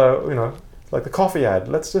 So, like the coffee ad,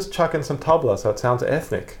 let's just chuck in some tabla so it sounds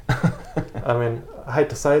ethnic. I mean, I hate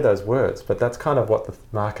to say those words, but that's kind of what the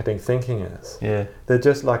marketing thinking is. Yeah. They're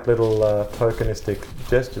just like little tokenistic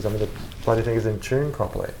gestures. I mean, the bloody thing is in tune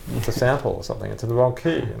properly. It's a sample or something. It's in the wrong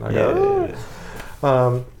key. And I go,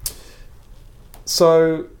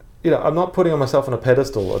 So, I'm not putting on myself on a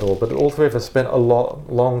pedestal at all, but all three of us spent a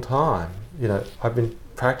long time. I've been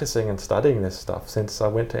practicing and studying this stuff since I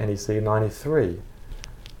went to NEC in '93.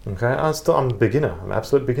 Okay, I'm a beginner. I'm an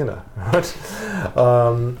absolute beginner, right?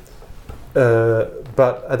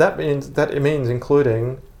 But that means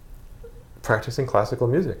including practicing classical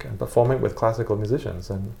music and performing with classical musicians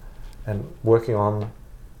and working on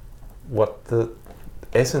what the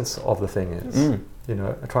essence of the thing is.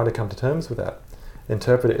 Trying to come to terms with that,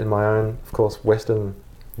 interpret it in my own, of course, Western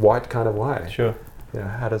white kind of way. Sure.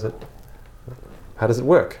 How does it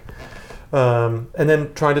work? And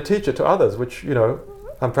then trying to teach it to others, which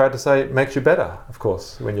I'm proud to say makes you better, of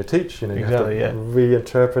course. When you teach, you have to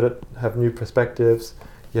reinterpret it, have new perspectives.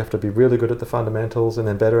 You have to be really good at the fundamentals, and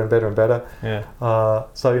then better and better and better. Yeah.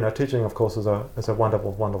 So teaching, of course, is a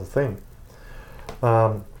wonderful, wonderful thing.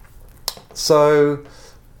 So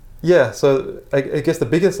I guess the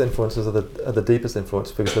biggest influences are the deepest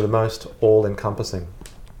influence because they're the most all-encompassing.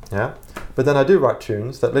 Yeah. But then I do write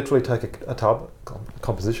tunes that literally take a tab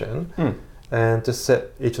composition and just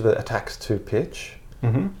set each of the attacks to pitch.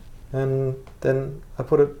 Mm-hmm. And then I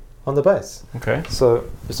put it on the bass. Okay. So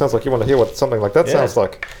it sounds like you want to hear what something like that sounds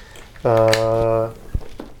like.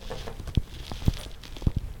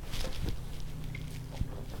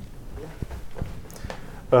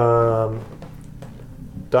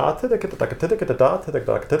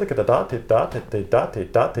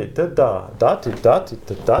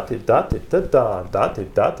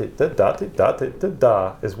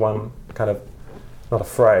 Is one kind of, not a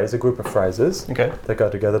phrase, a group of phrases that go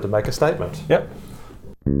together to make a statement. Yep.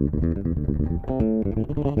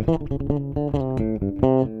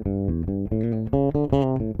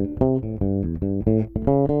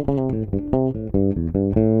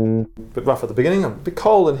 Bit rough at the beginning, a bit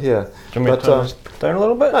cold in here. Do you want me to turn this down a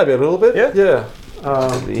little bit? Maybe a little bit. Yeah. Yeah.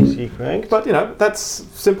 Crank. But that's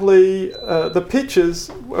simply the pitches,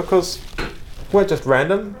 of course, weren't just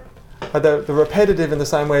random. They're repetitive in the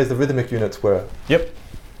same way as the rhythmic units were. Yep.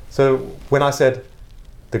 So when I said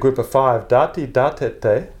the group of 5 da-ti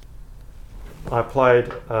da-te-te, I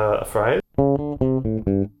played a phrase.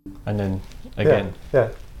 And then again. Yeah.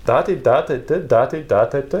 Da-ti da-te-te, da-ti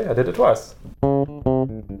da-te-te. I did it twice.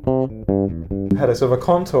 Had a sort of a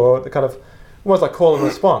contour that kind of almost like call and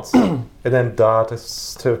response, and then da to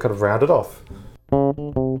kind of round it off.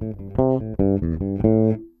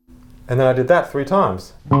 And then I did that 3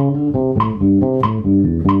 times.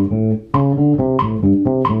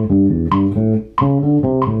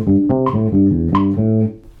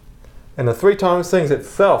 And the 3 times things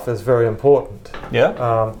itself is very important.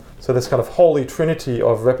 Yeah. So this kind of holy trinity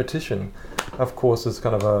of repetition, of course, is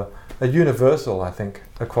kind of a universal, I think,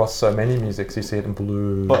 across so many musics. You see it in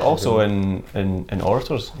blues. But also in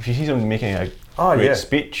orators. If you see someone making a great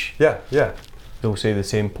speech, yeah, they'll say the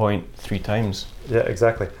same point 3 times. Yeah,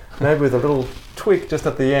 exactly. Maybe with a little tweak just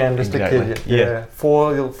at the end, just Exactly. to kid you.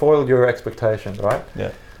 Foil your expectation, right?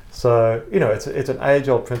 Yeah. So, it's an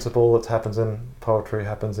age-old principle that happens in poetry,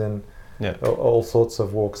 happens in all sorts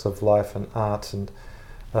of walks of life and art. And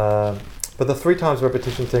but the 3 times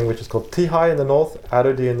repetition thing, which is called Tihai in the north,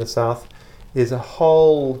 Arudi in the south, is a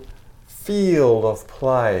whole field of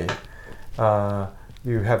play.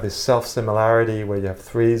 You have this self-similarity where you have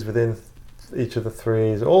 3s within each of the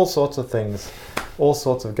 3s, all sorts of things, all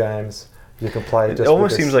sorts of games you can play. It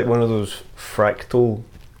almost seems like one of those fractal.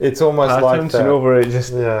 It's almost patterns, like that. where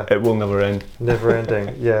it will never end. Never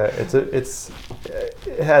ending. Yeah, it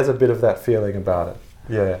has a bit of that feeling about it.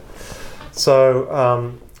 Yeah. So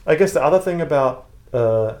I guess the other thing about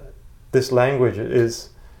this language is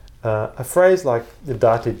a phrase like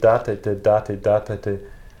dati date te dati date te.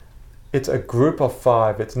 It's a group of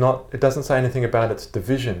 5. It doesn't say anything about its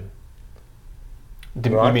division.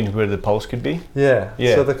 Right? You mean where the pulse could be? Yeah.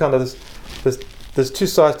 So the kind of there's 2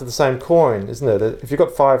 sides to the same coin, isn't there? If you've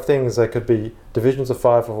got 5 things, they could be divisions of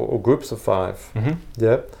 5 or groups of 5. Mm-hmm.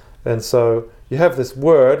 Yeah. And so you have this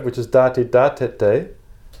word which is dati datete,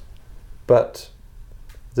 but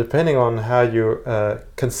depending on how you're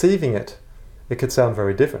conceiving it, it could sound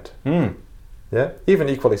very different. Mm. Yeah. Even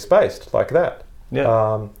equally spaced like that.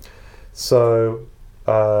 Yeah. So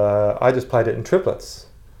I just played it in triplets,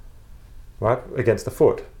 right, against the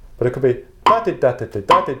foot. But it could be da-ti da-ti-ti,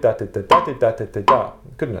 da-ti da-ti-ti, da-ti da-ti-ti, da,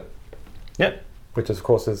 couldn't it? Yeah. Which of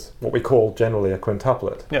course is what we call generally a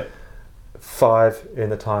quintuplet. Yeah. 5 in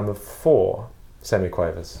the time of 4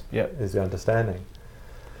 semiquavers. Yeah. Is the understanding.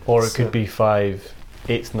 Or it could be 5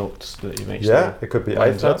 eighth notes that you mentioned. Yeah, it could be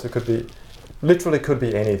eighth notes. It could be literally could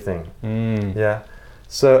be anything. Mm. Yeah.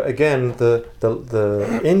 So again, the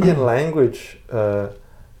Indian language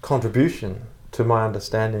contribution to my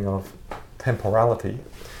understanding of temporality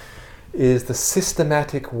is the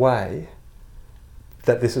systematic way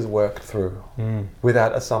that this is worked through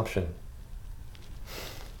without assumption.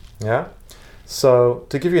 Yeah. So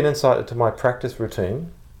to give you an insight into my practice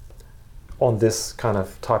routine on this kind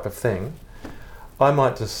of type of thing, I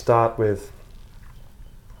might just start with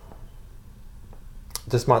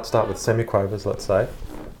semiquavers, let's say,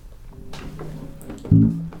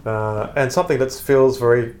 and something that feels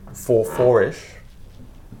very 4/4-ish.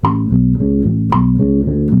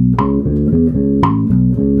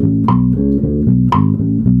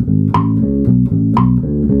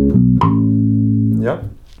 Yeah,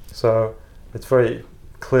 so it's very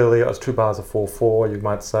clearly it's 2 bars of 4/4, you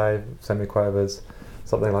might say, semiquavers,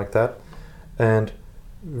 something like that, and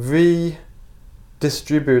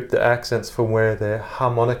redistribute the accents from where they're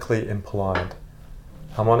harmonically implied.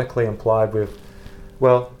 Harmonically implied with,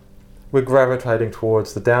 well, we're gravitating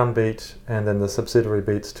towards the downbeat and then the subsidiary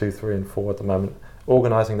beats 2, 3, and 4 at the moment,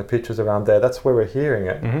 organising the pitches around there. That's where we're hearing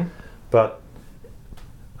it. Mm-hmm. But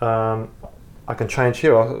I can change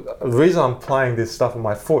here. The reason I'm playing this stuff on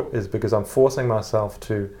my foot is because I'm forcing myself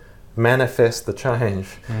to manifest the change.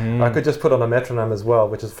 I could just put on a metronome as well,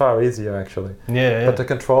 which is far easier actually. Yeah. But to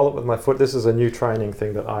control it with my foot, this is a new training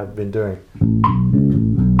thing that I've been doing.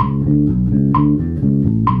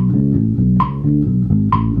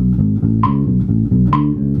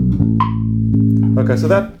 Okay, so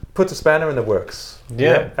that puts a spanner in the works.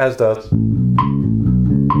 Yeah. As does.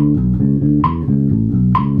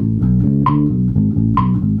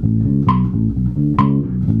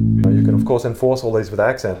 You can of course enforce all these with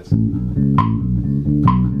accents.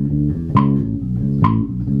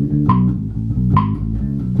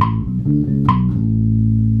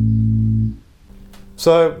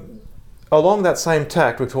 So along that same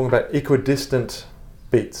tack, we're talking about equidistant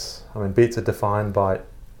beats. I mean, beats are defined by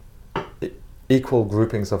equal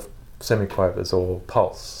groupings of semiquavers or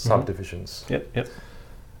pulse subdivisions. Yep.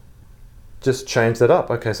 Just change that up.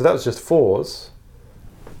 Okay, so that was just 4s.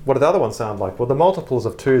 What do the other ones sound like? Well, the multiples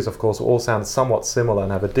of 2s, of course, all sound somewhat similar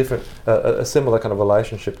and have a similar kind of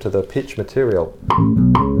relationship to the pitch material.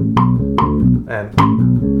 And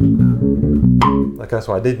okay,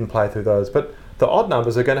 so I didn't play through those, but the odd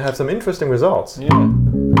numbers are going to have some interesting results. Yeah.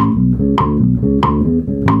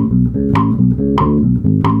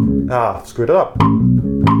 Screwed it up.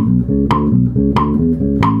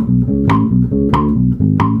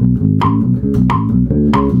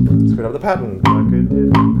 Screwed up the pattern.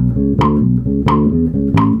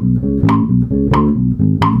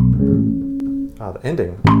 The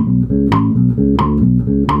ending.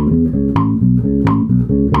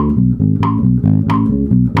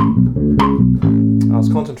 I was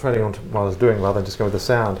concentrating concentrating on what I was doing rather than just going with the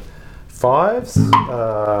sound. Fives. Of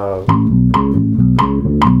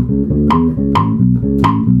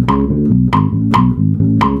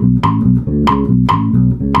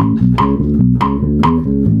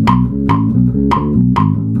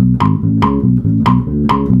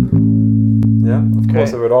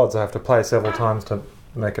course, they're at odds. I have to play several times to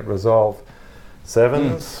make it resolve.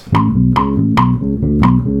 Sevens.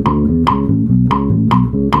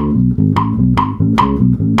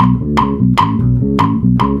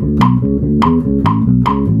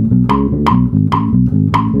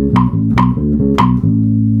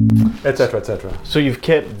 Etc. etc. So you've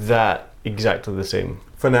kept that exactly the same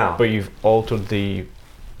For now. but you've altered the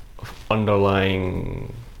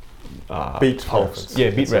underlying Beat pulse. reference. Yeah,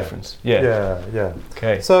 beat That's it. reference. Yeah. Yeah.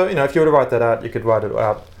 Okay. So, if you were to write that out, you could write it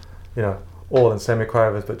out, all in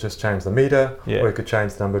semiquavers, but just change the meter, Yeah. or you could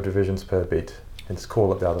change the number of divisions per beat and just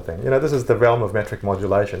call it the other thing. This is the realm of metric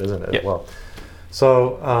modulation, isn't it? Yeah. Well,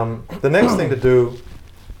 so the next thing to do,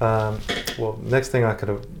 next thing I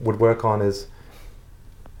would work on is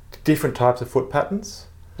different types of foot patterns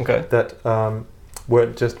Okay. that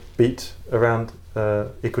weren't just beat around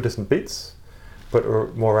equidistant beats, but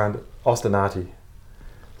more around ostinati.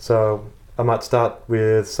 So I might start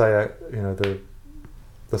with, say,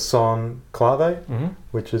 the son clave, Mm-hmm.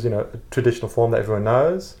 which is a traditional form that everyone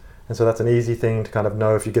knows, and so that's an easy thing to kind of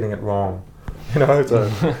know if you're getting it wrong. So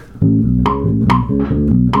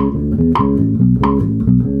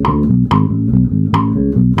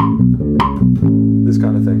this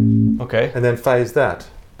kind of thing, Okay. and then phase that.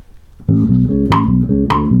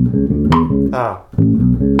 Ah.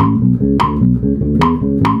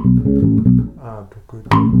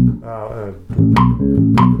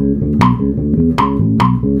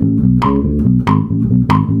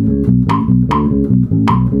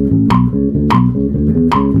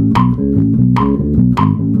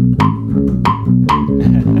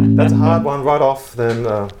 That's a hard one right off then.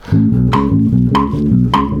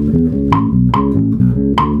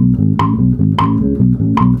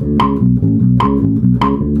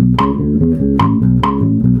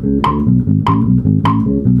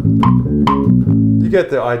 You get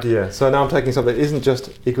the idea. So now I'm taking something that isn't just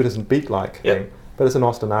equidistant beat-like thing, but it's an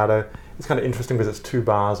ostinato. It's kind of interesting because it's 2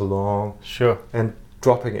 bars long Sure. and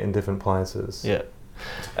dropping it in different places. Yeah.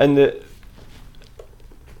 And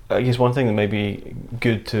I guess one thing that may be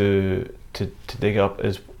good to dig up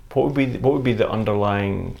is what would be the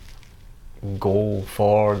underlying goal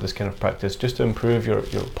for this kind of practice? Just to improve your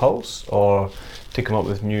pulse, or to come up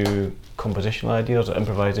with new compositional ideas or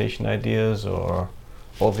improvisation ideas, or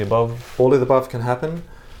all of the above? All of the above can happen.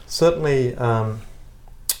 Certainly,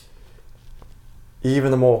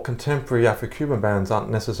 even the more contemporary Afro-Cuban bands aren't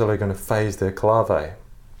necessarily going to phase their clave.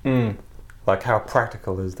 Like, how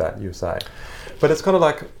practical is that, you say? But it's kind of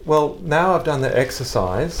like, well, now I've done the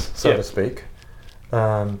exercise, so to speak,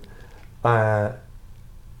 I'm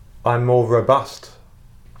more robust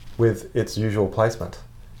with its usual placement.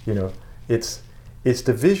 Its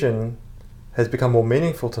division has become more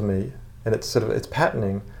meaningful to me, and its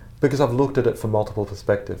patterning, because I've looked at it from multiple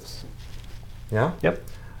perspectives. Yeah? Yep.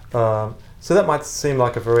 So that might seem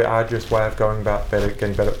like a very arduous way of getting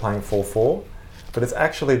better at playing 4/4, but it's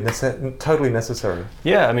actually totally necessary.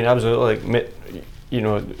 Yeah, I mean, absolutely.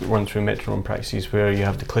 Run through metronome practices where you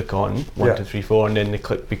have to click on 1, 2, 3, 4, and then the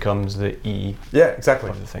click becomes the E. Yeah, exactly.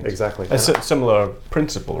 Of the things. Exactly. It's a similar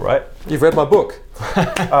principle, right? You've read my book.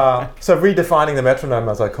 So redefining the metronome,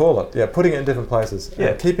 as I call it, putting it in different places,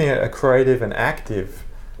 and keeping it a creative and active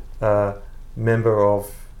member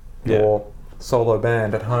of your solo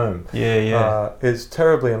band at home is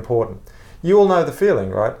terribly important. You all know the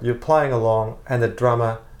feeling, right? You're playing along and the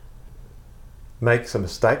drummer makes a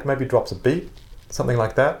mistake, maybe drops a beat, something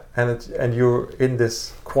like that, and you're in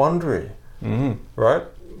this quandary, right?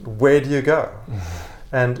 Where do you go?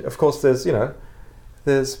 And of course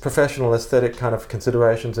there's professional aesthetic kind of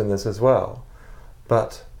considerations in this as well,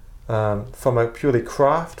 but from a purely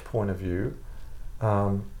craft point of view,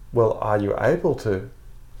 well, are you able to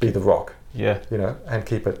be the rock, and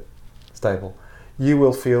keep it stable? You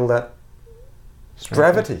will feel that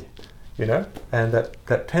gravity, and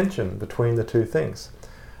that tension between the two things.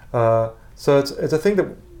 So it's a thing that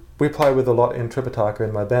we play with a lot in Tripitaka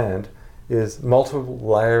in my band, is multiple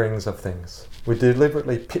layerings of things. We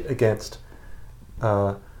deliberately pit against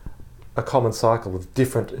a common cycle with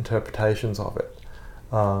different interpretations of it,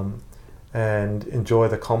 and enjoy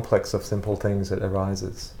the complex of simple things that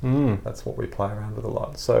arises. That's what we play around with a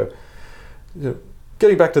lot. So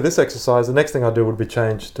getting back to this exercise, the next thing I'd do would be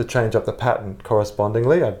change up the pattern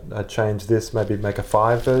correspondingly. I'd change this, maybe make a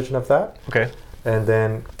 5 version of that. Okay. And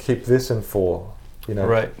then keep this in 4. you know,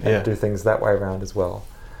 Right, and yeah. do things that way around as well.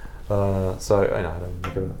 So, you know,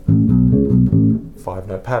 make a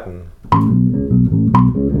 5-note pattern.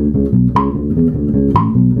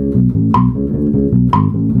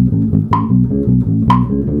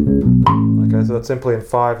 Okay, so that's simply in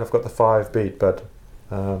 5. I've got the 5 beat, but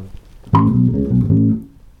so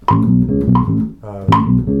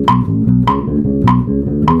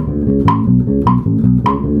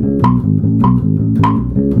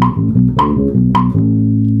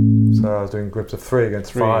I was doing groups of 3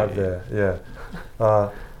 against 5 there, yeah.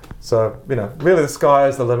 So, you know, really the sky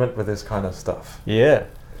is the limit with this kind of stuff. Yeah.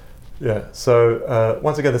 Yeah, so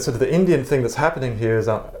once again, the sort of the Indian thing that's happening here is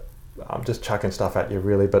I'm just chucking stuff at you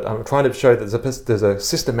really, but I'm trying to show that there's a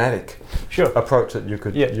systematic approach that you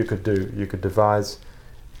could do. You could devise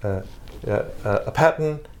a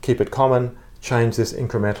pattern, keep it common, change this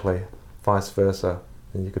incrementally, vice versa.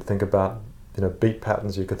 And you could think about, you know, beat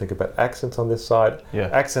patterns. You could think about accents on this side. Yeah.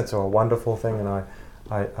 Accents are a wonderful thing, and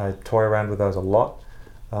I toy around with those a lot.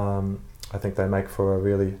 I think they make for a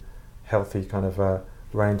really healthy kind of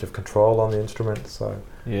range of control on the instrument. So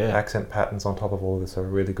accent patterns on top of all of this are a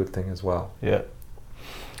really good thing as well. Yeah.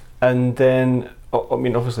 And then, I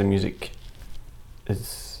mean, obviously music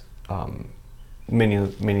is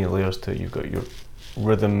many layers to it. You've got your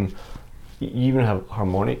rhythm. You even have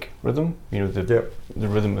harmonic rhythm, you know, the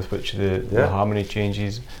rhythm with which the harmony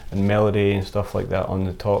changes, and melody and stuff like that on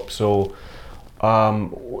the top. So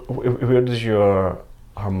where does your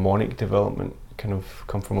harmonic development kind of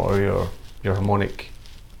come from, or your harmonic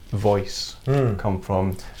voice come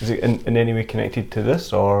from? Is it in any way connected to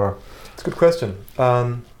this, or? It's a good question.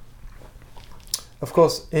 Of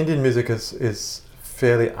course, Indian music is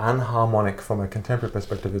fairly unharmonic from a contemporary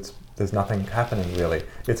perspective. There's nothing happening really.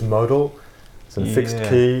 It's modal. It's in fixed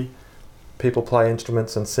key. People play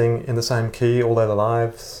instruments and sing in the same key all their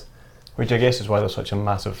lives. Which I guess is why there's such a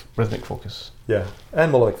massive rhythmic focus. Yeah,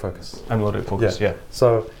 and melodic focus. Yeah.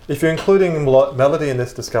 So if you're including melody in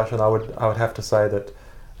this discussion, I would have to say that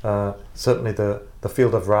certainly the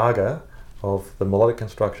field of raga, of the melodic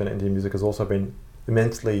construction in Indian music, has also been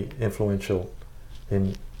immensely influential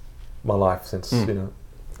in my life since you know,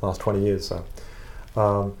 the last 20 years. So,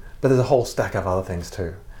 but there's a whole stack of other things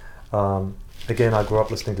too. Again, I grew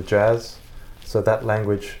up listening to jazz, so that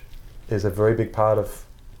language is a very big part of,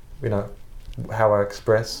 you know, how I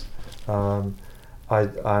express. I'm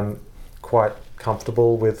quite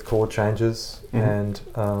comfortable with chord changes and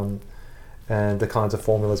the kinds of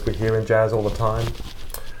formulas we hear in jazz all the time.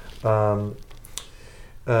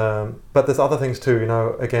 But there's other things too. You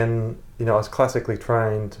know, again, you know, I was classically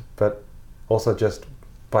trained, but also just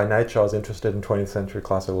by nature I was interested in 20th century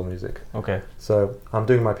classical music. Okay. So I'm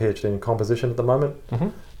doing my PhD in composition at the moment,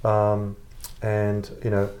 and you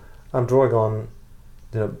know, I'm drawing on,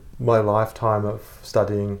 you know, my lifetime of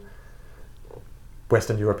studying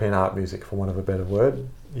Western European art music, for want of a better word.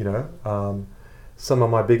 You know, some of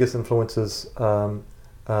my biggest influences are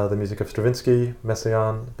the music of Stravinsky,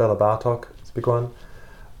 Messiaen, Bela Bartok is a big one,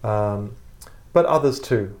 but others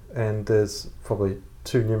too, and there's probably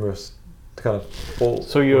too numerous to kind of all.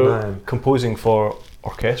 So you're name. composing for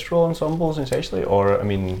orchestral ensembles essentially, or I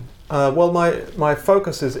mean? Well, my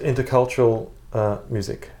focus is intercultural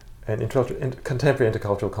music and contemporary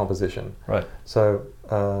intercultural composition. Right. So,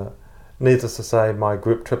 needless to say, my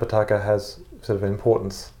group Tripitaka has sort of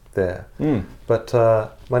importance there. But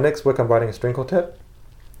my next work, I'm writing a string quartet.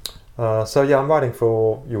 So yeah, I'm writing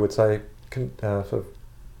for, you would say, sort of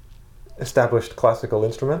established classical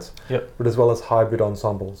instruments, but as well as hybrid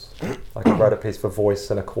ensembles. Like I wrote a piece for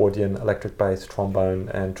voice and accordion, electric bass, trombone,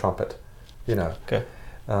 and trumpet. You know,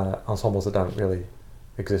 ensembles that don't really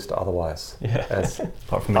exist otherwise as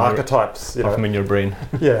apart from archetypes. Apart from in your brain.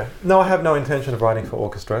 No, I have no intention of writing for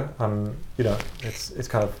orchestra. You know, it's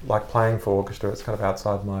kind of like playing for orchestra. It's kind of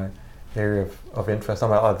outside my area of interest. I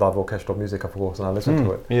love orchestral music, of course, and I listen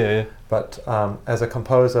to it. But as a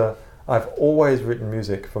composer, I've always written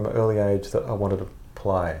music from an early age that I wanted to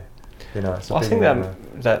play. You know, I think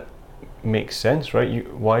that makes sense,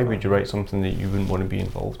 right? Why would you write something that you wouldn't want to be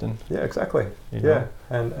involved in? Yeah, exactly. You know?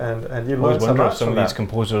 And you I always learn so wonder much if some of these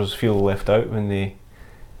composers feel left out when they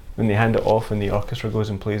hand it off and the orchestra goes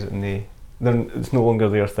and plays it, and it's no longer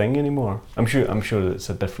their thing anymore. I'm sure that it's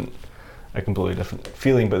a completely different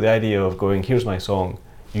feeling, but the idea of going, here's my song,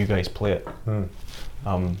 you guys play it.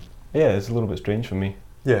 It's a little bit strange for me.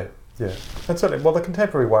 Yeah. And certainly, well, the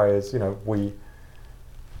contemporary way is, you know, we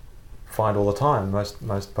find all the time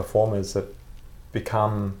most performers that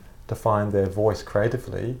become to find their voice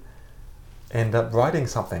creatively end up writing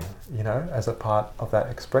something, you know, as a part of that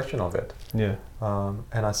expression of it.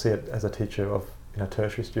 And I see it as a teacher of, you know,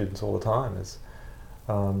 tertiary students all the time, is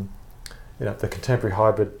the contemporary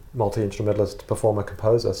hybrid multi-instrumentalist, performer,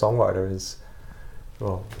 composer, songwriter is,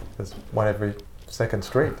 well, there's one every second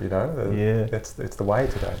street, It's the way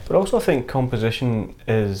today. But also I think composition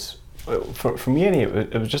is, for me anyway,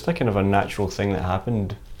 it was just a kind of a natural thing that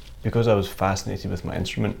happened because I was fascinated with my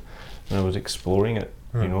instrument and I was exploring it,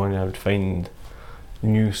 and I would find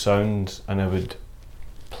new sounds and I would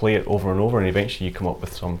play it over and over, and eventually you come up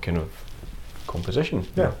with some kind of composition,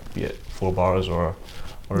 be it 4 bars or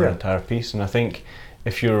an entire piece. And I think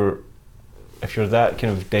if you're that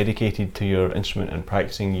kind of dedicated to your instrument and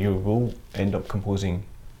practicing, you will end up composing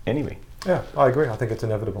anyway. Yeah, I agree. I think it's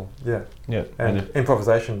inevitable. Yeah. Yeah. And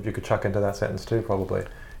improvisation, you could chuck into that sentence too, probably.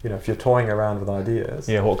 If you're toying around with ideas.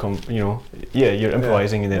 Yeah. You're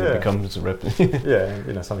improvising, and then it becomes a rip. Yeah,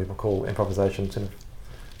 and some people call improvisation sort of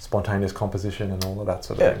spontaneous composition and all of that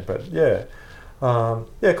sort of thing. But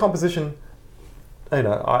composition.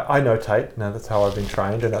 I notate. That's how I've been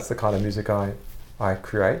trained, and that's the kind of music I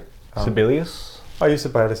create. Sibelius? I use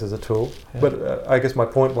Sibelius as a tool, but I guess my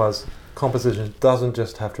point was composition doesn't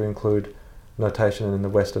just have to include notation in the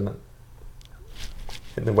Western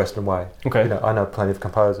way. Okay. I know plenty of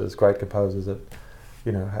composers, great composers that,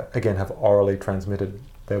 again have orally transmitted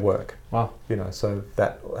their work. Wow. So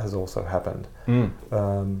that has also happened. So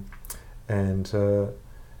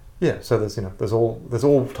there's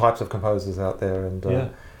all types of composers out there,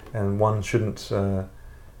 and one shouldn't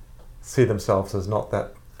see themselves as not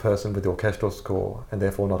that person with the orchestral score and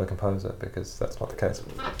therefore not a composer, because that's not the case.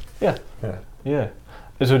 Yeah.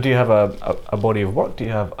 So do you have a body of work? Do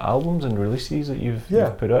you have albums and releases that you've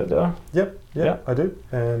put out there? Yep, I do.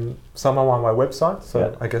 And some are on my website,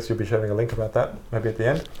 so I guess you'll be sharing a link about that maybe at the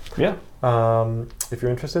end. Yeah. If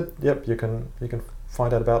you're interested, you can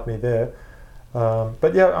find out about me there.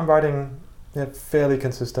 But I'm writing fairly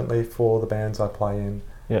consistently for the bands I play in.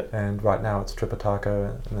 Yeah. And right now it's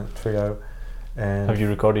Tripitaka and a trio. And have you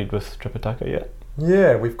recorded with Tripitaka yet?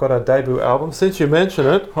 Yeah, we've got our debut album. Since you mention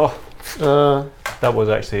it, that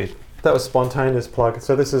was spontaneous plug.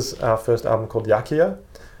 So this is our first album called Yakia,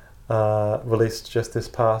 released just this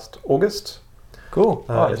past August. Cool.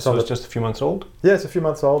 It's just a few months old? Yeah, it's a few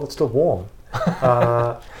months old. It's still warm.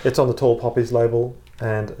 It's on the Tall Poppies label,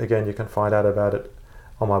 and again, you can find out about it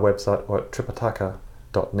on my website or at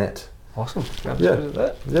tripitaka.net. Awesome.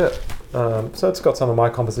 So it's got some of my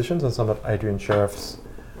compositions and some of Adrian Sheriff's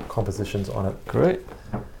compositions on it. Great.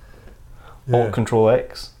 Alt Control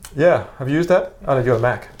X. Yeah, have you used that? I know you're a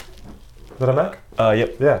Mac. Is that a Mac?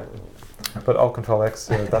 Yep. Yeah, but Alt Control X,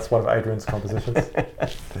 that's one of Adrian's compositions.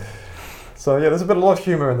 So there's a lot of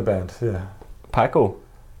humour in the band. Yeah. Paco,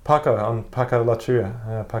 I'm Paco La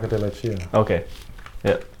Chia, Paco de la Chia. Okay.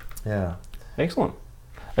 Yeah. Yeah. Excellent.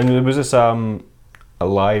 And was this a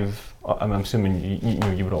live? I'm assuming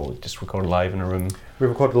you would all just record live in a room. We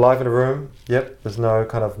recorded live in a room. Yep. There's no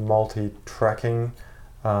kind of multi-tracking.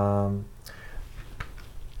 Sorry.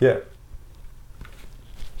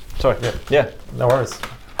 Yeah. No worries.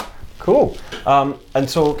 Cool. And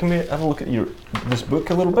so, can we have a look at this book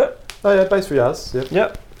a little bit? Oh yeah, Bass Riaz. Yep.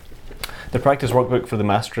 Yep. The practice workbok for the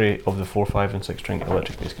mastery of the 4, 5 and 6 string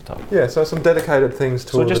electric bass guitar. Yeah, so some dedicated things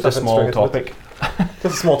to all the different strings. So just a small topic.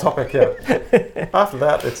 Just a small topic, yeah. After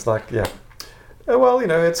that, it's like, well,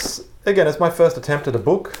 it's my first attempt at a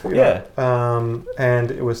book.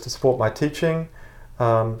 And it was to support my teaching.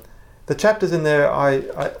 The chapters in there,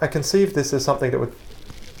 I conceived this as something that would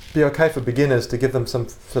be okay for beginners, to give them some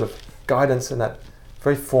sort of guidance in that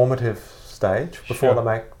very formative stage before they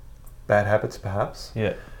make bad habits, perhaps.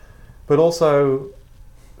 Yeah. But also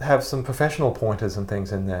have some professional pointers and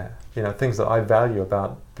things in there. Things that I value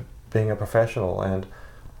about being a professional and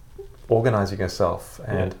organising yourself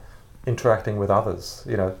and interacting with others.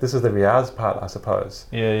 This is the Riaz part, I suppose.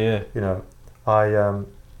 Yeah.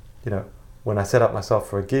 When I set up myself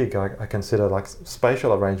for a gig, I consider like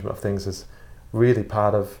spatial arrangement of things as really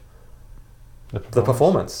part of the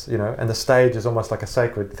performance. And the stage is almost like a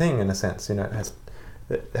sacred thing in a sense. It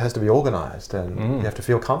has to be organised, and you have to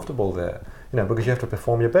feel comfortable there, because you have to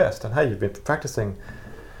perform your best. And hey, you've been practicing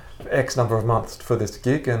X number of months for this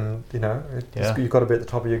gig, and you've got to be at the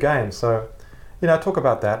top of your game. So, I talk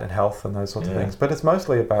about that and health and those sorts of things, but it's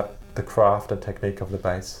mostly about the craft and technique of the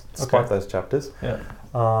bass, despite those chapters.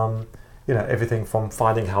 Everything from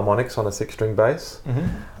finding harmonics on a 6-string bass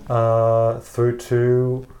through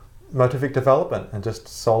to motivic development and just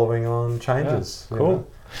soloing on changes. Cool.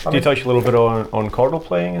 Do you touch a little bit on chordal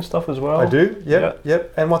playing and stuff as well? I do,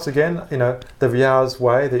 yep. And once again, the Riaz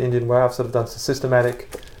way, the Indian way, I've sort of done some systematic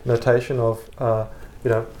notation of,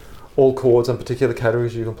 all chords and particular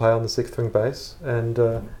categories you can play on the 6th string bass. And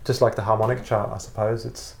just like the harmonic chart, I suppose,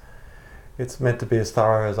 it's, it's meant to be as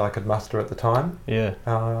thorough as I could muster at the time. Yeah.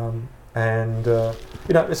 And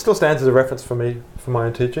it still stands as a reference for me for my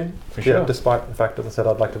own teaching. For sure. Despite the fact that I said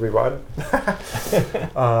I'd like to rewrite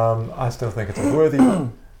it, I still think it's a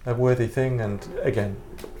worthy thing. And again,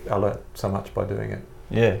 I learned so much by doing it.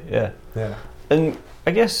 Yeah. And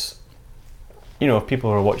I guess, if people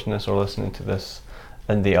are watching this or listening to this,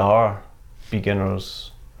 and they are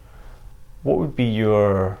beginners, what would be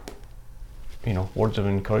your, words of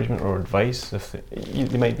encouragement or advice? If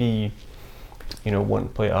they might be, wanting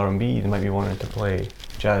to play R&B, they might be wanting to play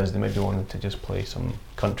jazz, they might be wanting to just play some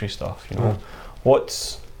country stuff.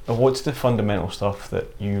 What's the fundamental stuff that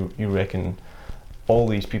you reckon all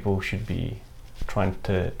these people should be trying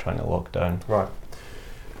to lock down? Right.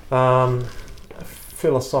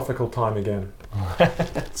 Philosophical time again.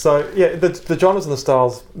 So the genres and the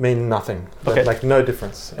styles mean nothing. They make no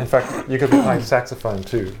difference. In fact, you could be playing saxophone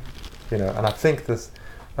too, and I think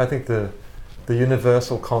the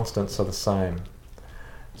universal constants are the same.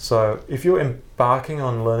 So if you're embarking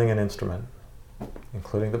on learning an instrument,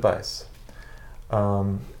 including the bass,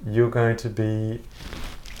 you're going to be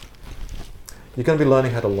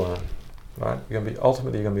learning how to learn, right?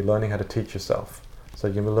 Ultimately you're going to be learning how to teach yourself. So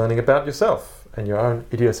you're going to be learning about yourself and your own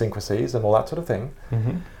idiosyncrasies and all that sort of thing.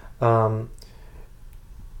 Mm-hmm.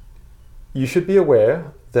 You should be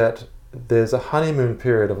aware that there's a honeymoon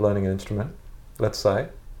period of learning an instrument, let's say,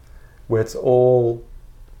 where it's all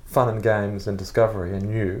fun and games and discovery and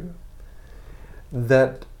new,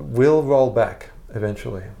 that will roll back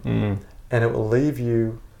eventually. Mm. And it will leave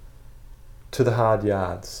you to the hard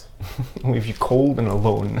yards. Leave you cold and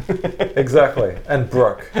alone. Exactly, and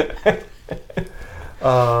broke.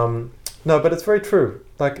 No, but it's very true.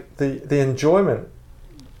 Like the enjoyment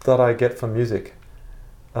that I get from music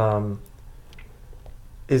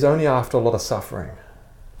is only after a lot of suffering.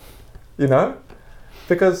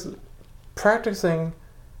 Because practicing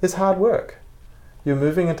is hard work. You're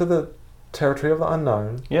moving into the territory of the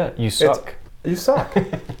unknown. Yeah, you suck. You suck.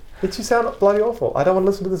 You sound bloody awful. I don't want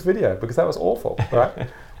to listen to this video because that was awful, right?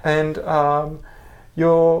 And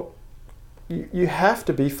you have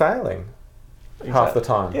to be failing half the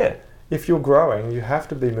time. Yeah. If you're growing, you have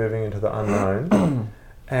to be moving into the unknown.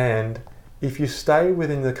 And if you stay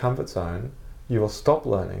within the comfort zone, you will stop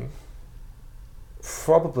learning,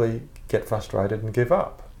 probably get frustrated and give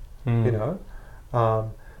up.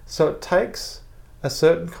 So it takes a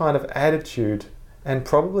certain kind of attitude and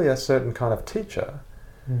probably a certain kind of teacher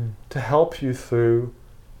to help you through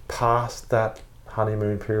past that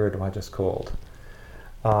honeymoon period I just called.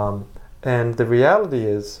 And the reality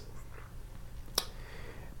is,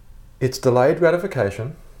 it's delayed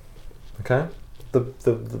gratification. Okay,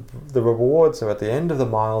 the rewards are at the end of the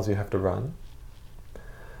miles you have to run.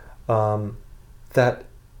 That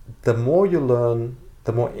the more you learn,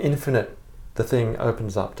 the more infinite the thing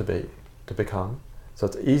opens up to become. So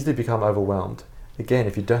it's easy to become overwhelmed. Again,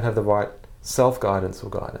 if you don't have the right self-guidance or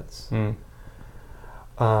guidance.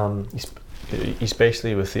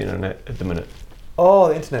 Especially with the internet at the minute. Oh,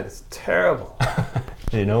 the internet is terrible.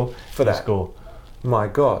 For that. Go. My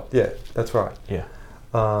God, yeah, that's right. Yeah.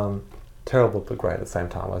 Terrible but great at the same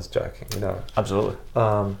time. I was joking, Absolutely.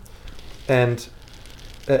 And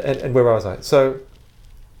where was I? So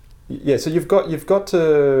you've got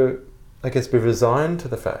to, I guess, be resigned to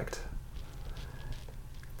the fact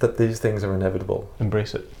that these things are inevitable.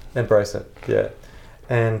 Embrace it, yeah.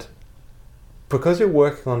 And because you're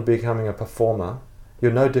working on becoming a performer,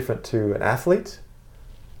 you're no different to an athlete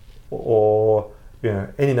or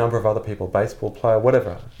any number of other people, baseball player,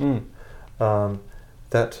 whatever,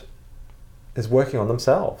 that is working on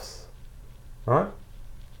themselves, right?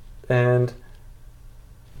 And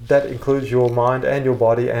that includes your mind and your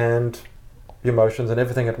body and your emotions and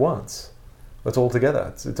everything at once. It's all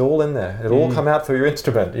together. It's all in there. It'll all come out through your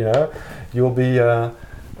instrument. You'll be a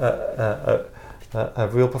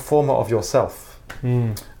real performer of yourself,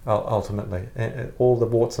 ultimately, all the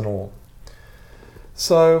warts and all.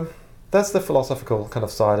 So that's the philosophical kind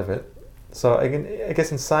of side of it. So again, I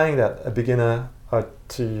guess in saying that,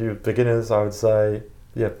 to you beginners, I would say,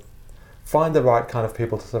 find the right kind of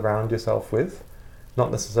people to surround yourself with,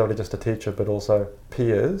 not necessarily just a teacher, but also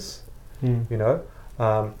peers.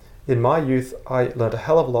 In my youth, I learned a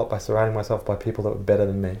hell of a lot by surrounding myself by people that were better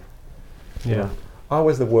than me. Yeah. I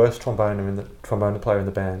was the worst trombone player in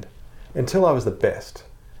the band until I was the best.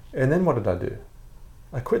 And then what did I do?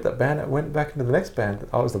 I quit that band. I went back into the next band.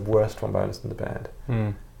 I was the worst trombonist in the band.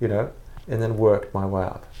 And then worked my way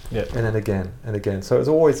up. Yeah. And then again and again. So it was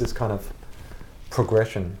always this kind of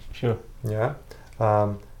progression. Sure. Yeah.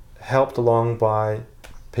 Helped along by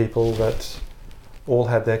people that all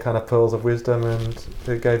had their kind of pearls of wisdom, and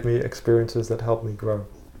it gave me experiences that helped me grow.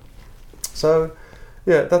 So,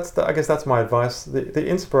 yeah, I guess that's my advice. The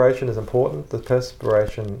inspiration is important. The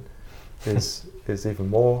perspiration is even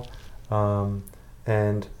more,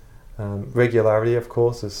 and regularity, of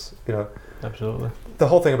course, is Absolutely. the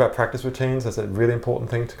whole thing about practice routines is a really important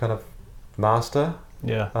thing to kind of master.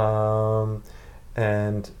 Yeah.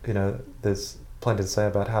 And there's plenty to say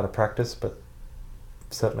about how to practice, but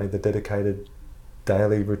certainly the dedicated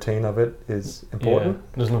daily routine of it is important.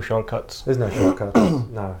 Yeah. There's no shortcuts. There's no shortcuts.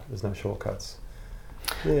 No, there's no shortcuts.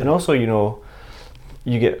 Yeah. And also,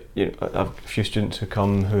 you get a few students who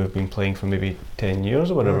come who have been playing for maybe 10 years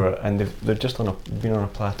or whatever, and they're just been on a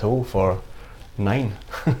plateau for 9.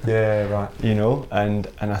 Yeah, right. And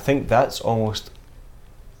I think that's almost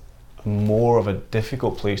more of a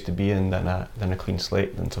difficult place to be in than a clean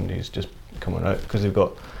slate, than somebody who's just coming out, because they've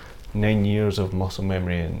got 9 years of muscle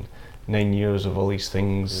memory and 9 years of all these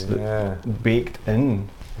things that baked in.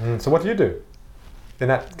 So what do you do in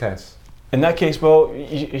that case? In that case, well,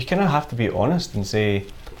 you kind of have to be honest and say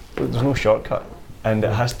there's no shortcut, and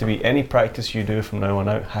it has to be, any practice you do from now on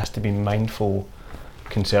out has to be mindful,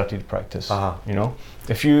 concerted practice.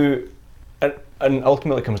 If you, and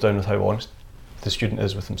ultimately it comes down with how honest the student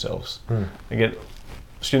is with themselves. Again,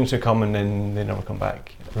 students who come and then they never come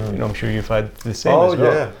back. I'm sure you've had the same as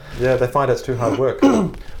well. Yeah, they find it's too hard work.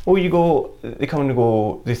 Well, they come and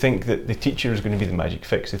go, they think that the teacher is going to be the magic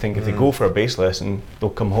fix. They think if they go for a bass lesson, they'll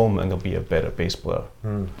come home and they'll be a better bass player.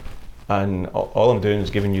 And all I'm doing is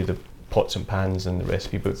giving you the pots and pans and the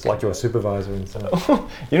recipe book. It's like you're a supervisor and stuff.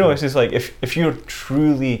 It's just like, if you're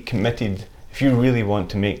truly committed, if you really want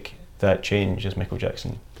to make that change, as Michael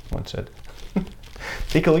Jackson once said,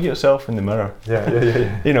 take a look at yourself in the mirror.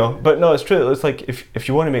 Yeah. But no, it's true. It's like, if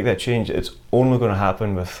you want to make that change, it's only going to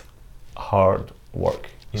happen with hard work.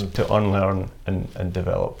 To unlearn and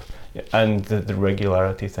develop, and the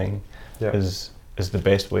regularity thing is the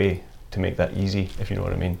best way to make that easy, if you know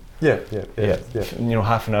what I mean. Yeah.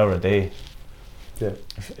 Half an hour a day. Yeah.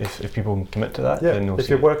 If people can commit to that, yeah. then they'll if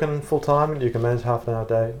you're working full time and you can manage half an hour a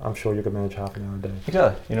day, I'm sure you can manage half an hour a day.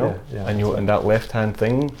 Exactly. And that left hand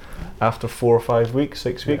thing, after 4 or 5 weeks,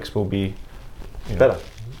 6 weeks, will be better.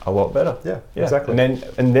 A lot better. Yeah. Exactly.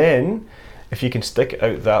 And then if you can stick it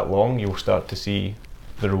out that long, you'll start to see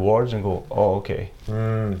the rewards and go, oh, okay.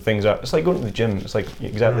 Things are. It's like going to the gym. It's like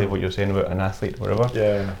exactly what you're saying about an athlete, or whatever.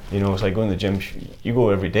 Yeah. It's like going to the gym. You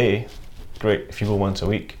go every day, great. If you go once a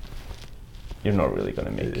week, you're not really going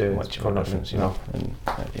to make much of a difference, And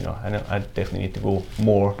I definitely need to go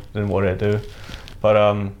more than what I do. But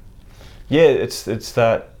it's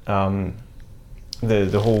that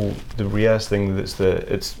the whole Riaz thing.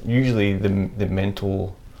 It's usually the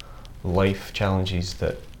mental life challenges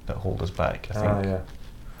that hold us back, I think.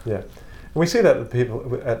 Yeah. And we see that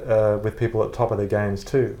with people at top of their games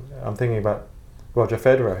too. I'm thinking about Roger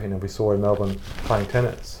Federer. We saw in Melbourne playing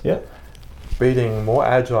tennis. Yeah. Beating more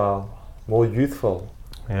agile, more youthful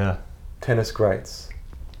tennis greats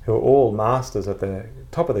who are all masters at the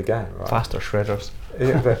top of the game, right? Faster shredders.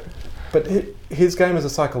 Yeah, but his game is a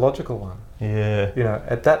psychological one. Yeah.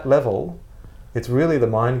 At that level, it's really the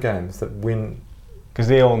mind games that win. Because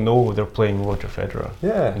they all know they're playing Roger Federer.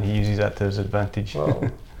 Yeah. And he uses that to his advantage. Well,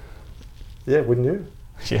 yeah, wouldn't you?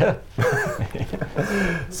 Yeah.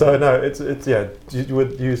 So no, it's you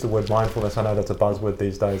would use the word mindfulness. I know that's a buzzword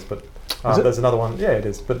these days, but there's another one. Yeah, it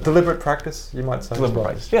is. But deliberate practice, you might say. Deliberate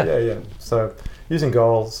practice. Yeah. Yeah. So using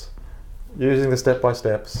goals, using the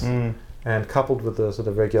step-by-steps, and coupled with the sort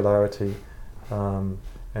of regularity and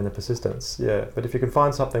the persistence. Yeah. But if you can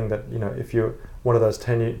find something that, if you're one of those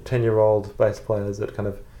 10-year-old bass players that kind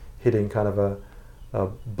of hitting kind of a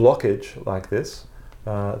blockage like this,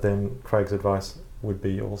 then Craig's advice would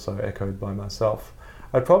be also echoed by myself.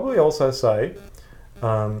 I'd probably also say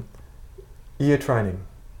ear training,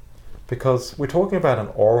 because we're talking about an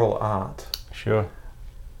oral art. Sure.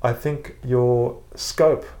 I think your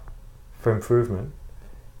scope for improvement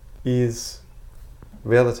is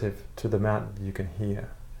relative to the amount you can hear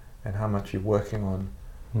and how much you're working on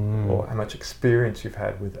or how much experience you've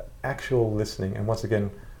had with actual listening. And once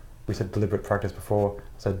again, we said deliberate practice before,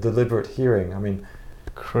 so deliberate hearing.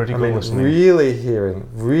 Critical listening. Really hearing,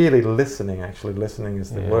 really listening. Actually, listening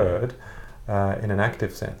is the word in an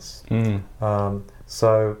active sense.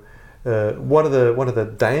 So one of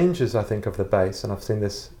the dangers, I think, of the bass, and I've seen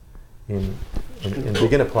this in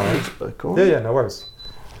beginner playing. Yeah, no worries.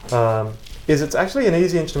 Is it's actually an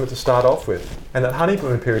easy instrument to start off with, and that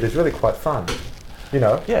honeymoon period is really quite fun.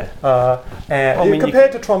 Yeah. And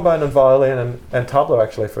compared to trombone and violin and tabla,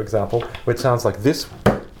 actually, for example, which sounds like this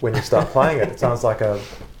when you start playing it. It sounds like a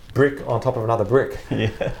brick on top of another brick. Yeah.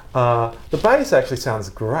 The bass actually sounds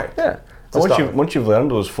great. Yeah. To start with. Once you've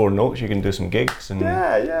learned those 4 notes, you can do some gigs. And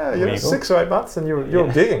Yeah, you go. 6 or 8 months and you're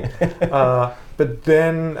gigging. But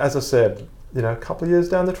then, as I said, a couple of years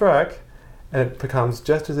down the track, and it becomes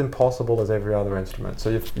just as impossible as every other instrument. So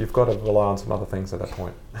you've got to rely on some other things at that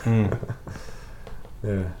point.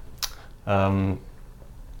 Yeah.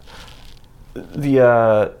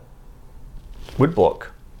 The woodblock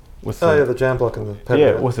with The jam block and the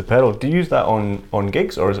pedal. with the pedal. Do you use that on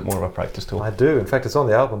gigs, or is it more of a practice tool? I do. In fact, it's on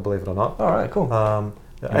the album, believe it or not. All right, cool.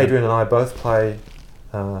 Adrian and I both play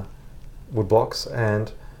woodblocks,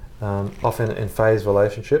 and often in phase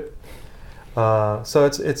relationship. So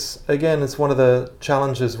it's one of the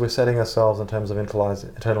challenges we're setting ourselves in terms of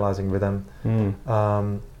internalizing rhythm.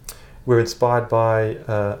 We're inspired by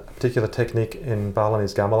a particular technique in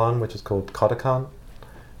Balinese gamelan, which is called kotakan,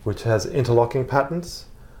 which has interlocking patterns,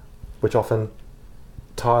 which often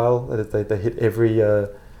tile. They hit every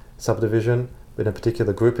subdivision in a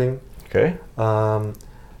particular grouping. Okay. So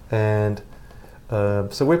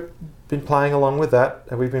we've been playing along with that,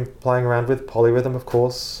 and we've been playing around with polyrhythm, of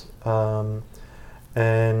course, and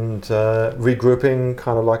regrouping,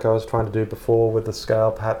 kind of like I was trying to do before with the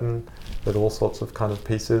scale pattern, with all sorts of kind of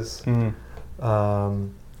pieces.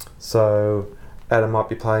 So Adam might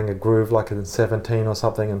be playing a groove like in 17 or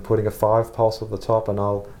something and putting a 5 pulse at the top, and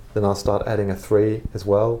I'll start adding a 3 as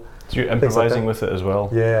well. So you're improvising with it as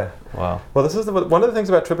well? Yeah. Wow. Well, this is one of the things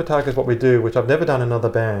about Tripitaka is what we do, which I've never done in another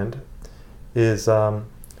band, is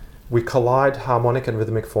we collide harmonic and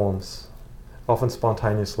rhythmic forms, often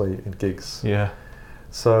spontaneously in gigs. Yeah.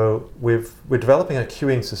 So we're developing a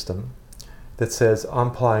cueing system that says,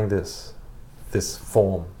 I'm playing this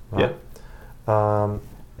form, right? Yeah.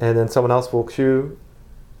 And then someone else will cue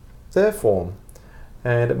their form.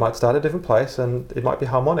 And it might start at a different place, and it might be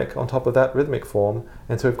harmonic on top of that rhythmic form.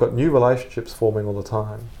 And so we've got new relationships forming all the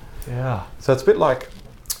time. Yeah. So it's a bit like,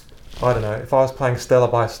 I don't know, if I was playing Stella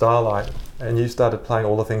by Starlight and you started playing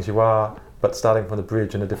All the Things You Are, but starting from the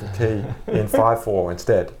bridge in a different key in 5/4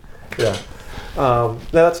 instead. Yeah. Now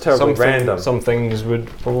that's terribly random. Some things would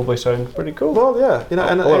probably sound pretty cool. Well, yeah.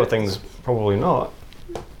 And a lot of things probably not.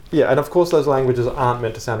 Yeah, and of course those languages aren't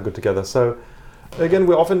meant to sound good together. So again,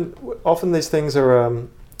 we often these things are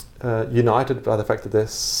united by the fact that they're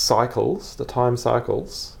cycles, the time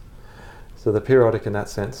cycles. So they're periodic in that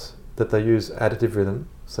sense, that they use additive rhythm.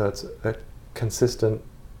 So it's a consistent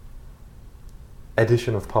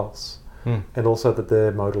addition of pulse, and also that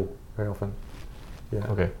they're modal very often. Yeah.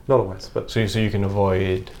 Okay. Not always, but so you can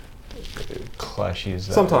avoid clashes.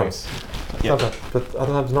 Sometimes. Sometimes, but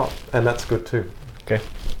other times not, and that's good too. Okay.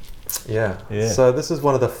 Yeah. So this is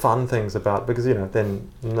one of the fun things about, because then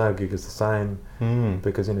no gig is the same,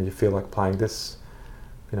 because you feel like playing this,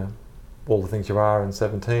 All the Things You Are in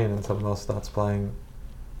 17, and someone else starts playing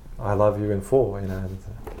I Love You in 4.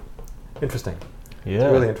 Interesting. Yeah.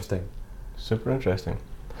 It's really interesting. Super interesting.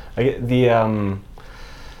 I get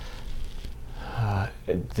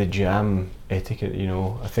the jam etiquette.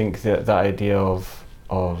 I think that idea of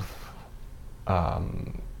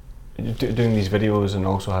doing these videos and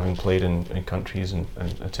also having played in countries and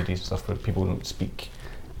cities and stuff where people don't speak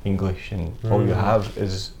English, and all you have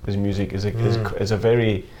is music is a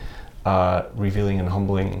very revealing and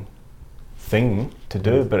humbling thing to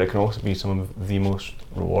do, but it can also be some of the most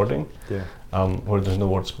rewarding. Yeah. Where there's no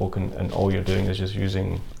word spoken and all you're doing is just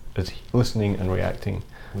listening and reacting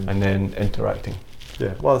and then interacting.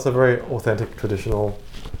 Yeah. Well, it's a very authentic, traditional,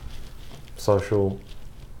 social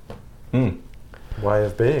way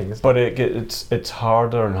of being, isn't but it's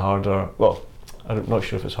harder and harder. Well, I'm not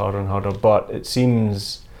sure if it's harder and harder, but it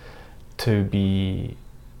seems to be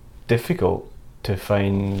difficult to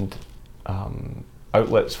find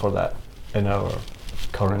outlets for that in our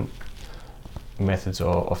current methods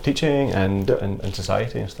of teaching and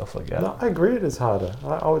society and stuff like that. No, I agree. It is harder.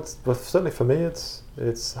 But certainly for me,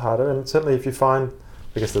 it's harder, and certainly if you find,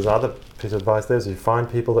 I guess there's other piece of advice there: is you find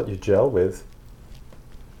people that you gel with,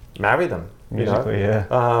 marry them. Musically, yeah.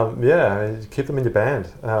 Keep them in your band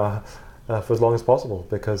for as long as possible,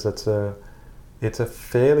 because it's a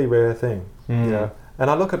fairly rare thing. And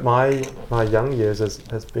I look at my young years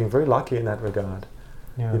as being very lucky in that regard.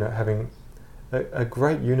 Having a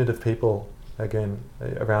great unit of people again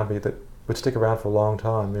around me that would stick around for a long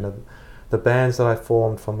time. The bands that I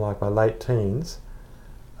formed from like my late teens,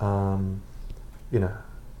 they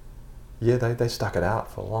stuck it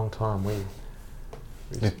out for a long time.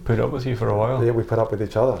 They put up with you for a while. Yeah, we put up with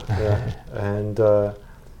each other. Yeah, and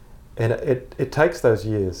it takes those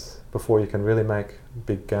years before you can really make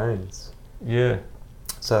big gains. Yeah.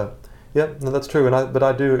 So Yeah, no, that's true. But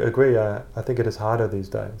I do agree. I think it is harder these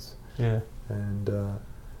days. Yeah. And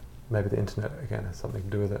maybe the internet again has something to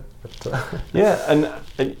do with it. But, yeah, and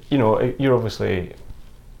you know, you're obviously,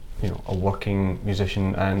 you know, a working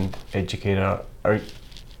musician and educator. Are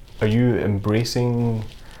you embracing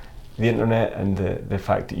the internet and the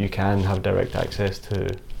fact that you can have direct access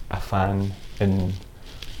to a fan in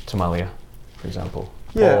Somalia, for example?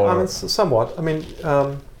 Yeah, or I mean, somewhat. I mean,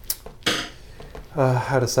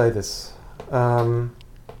 how to say this? I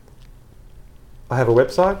have a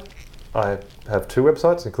website. I have 2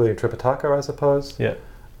 websites, including Tripitaka, I suppose. yeah,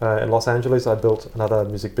 In Los Angeles, I built another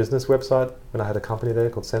music business website when I had a company there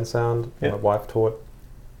called Sense Sound. Yeah. My wife taught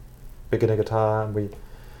beginner guitar, and we,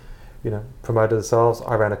 you know, promoted ourselves.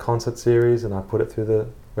 I ran a concert series, and I put it through the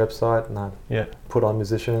website, and I yeah, put on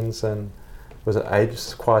musicians, and was an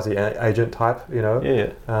quasi agent type, you know.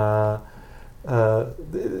 yeah,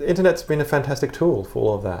 The internet's been a fantastic tool for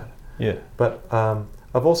all of that. yeah, But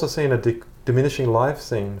I've also seen a diminishing live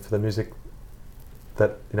scene for the music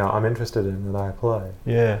that, you know, I'm interested in, that I play.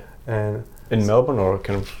 yeah. And In Melbourne, or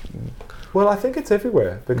kind of, well, I think it's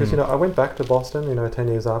everywhere because you know, I went back to Boston, you know, 10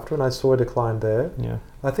 years after, and I saw a decline there. yeah.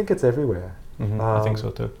 I think it's everywhere. I think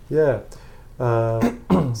so too. Yeah.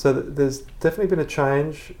 So there's definitely been a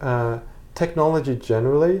change. Technology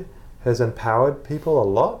generally has empowered people a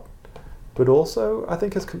lot, but also I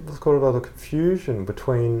think has caused a lot of confusion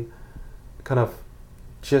between kind of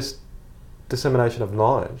just dissemination of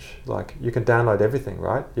knowledge. Like, you can download everything,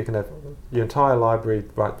 right? You can have your entire library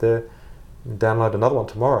right there, and download another one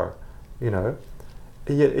tomorrow, you know.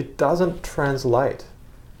 Yet it doesn't translate,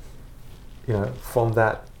 you know, from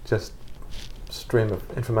that just stream of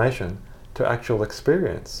information to actual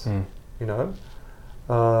experience, you know.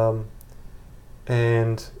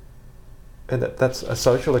 And that's a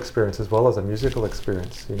social experience as well as a musical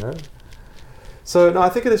experience, you know. So no, I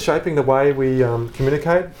think it is shaping the way we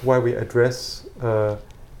communicate, the way we address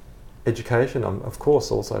education, of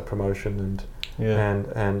course also promotion,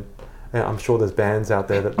 and I'm sure there's bands out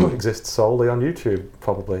there that exist solely on YouTube,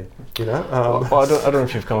 probably, you know. Well, I don't know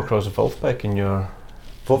if you've come across Wolfbeck in your...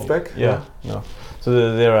 Wolfbeck? Yeah, no.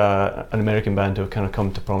 So they're an American band who have kind of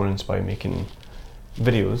come to prominence by making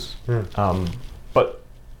videos, but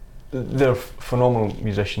they're phenomenal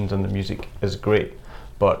musicians and the music is great.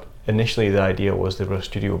 But initially the idea was they were a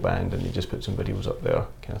studio band and they just put some videos up there,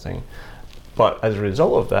 kind of thing. But as a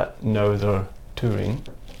result of that, now they're touring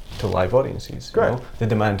to live audiences. Great. You know? The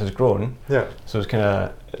demand has grown. Yeah. So it's kind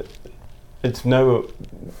of,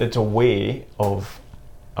 it's a way of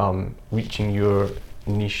reaching your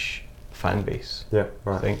niche fan base. Yeah,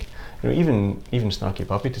 right. I think, you know, even Snarky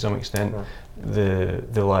Puppy to some extent, Right.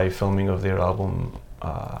 the live filming of their album,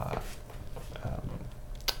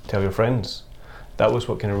 Tell Your Friends, that was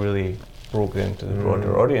what kind of really broke them to the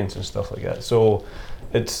broader audience and stuff like that. So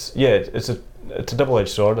it's a double-edged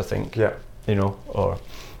sword, I think. Yeah. You know, or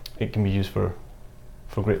it can be used for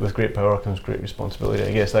with great power comes great responsibility,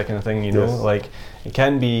 I guess, that kind of thing, you know. Yes. Like it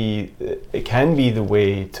can be the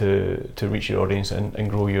way to reach your audience and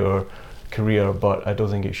grow your career, but I don't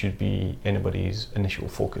think it should be anybody's initial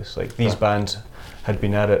focus. Like these bands had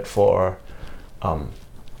been at it for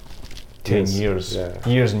 10 years,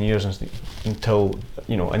 years and years until,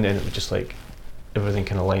 you know, and then it was just like everything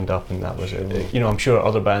kind of lined up and that was it. You know, I'm sure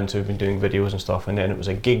other bands who've been doing videos and stuff, and then it was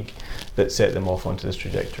a gig that set them off onto this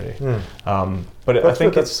trajectory. But I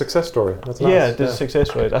think that's a success story. That's nice. Yeah, it's a success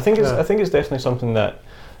story. I think it's definitely something that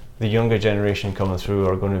the younger generation coming through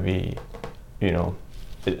are going to be, you know,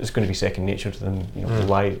 it's going to be second nature to them. You know,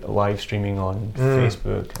 live streaming on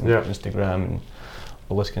Facebook and Instagram and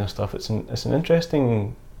all this kind of stuff. It's an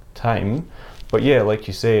interesting time, but yeah, like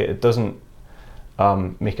you say, it doesn't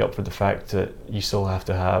make up for the fact that you still have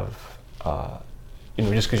to have, you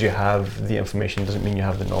know, just because you have the information doesn't mean you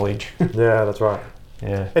have the knowledge. Yeah, that's right.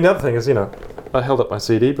 Yeah. And the other thing is, you know, I held up my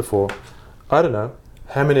CD before. I don't know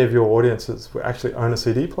how many of your audiences actually own a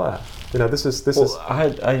CD player. You know, this is.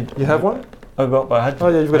 You have one? I had. Oh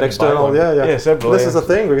yeah, you've got external. Yeah, several. This is the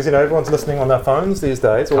thing, because you know everyone's listening on their phones these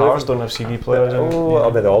days. Cars don't have CD players. I mean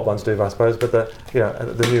the old ones do, I suppose, but the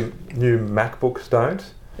new MacBooks don't.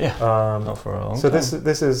 Yeah. Not for a long so time.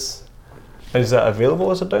 this is. Is that available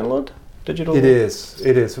as a download? Digital? It is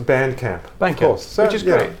for Bandcamp. Bandcamp, of course. So, which is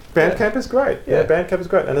great. Bandcamp is great. Yeah, Bandcamp is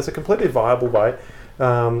great, and it's a completely viable way.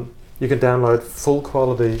 You can download full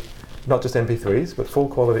quality, not just MP3s, but full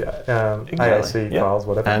quality AAC files,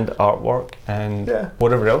 whatever. And artwork and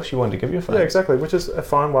whatever else you want to give your fans. Yeah, exactly, which is a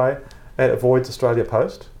fine way, and it avoids Australia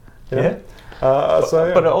Post. You know?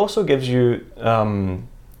 But it also gives you, you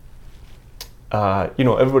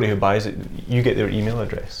know, everybody who buys it, you get their email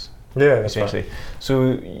address. Yeah, that's essentially. right.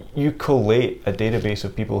 So you collate a database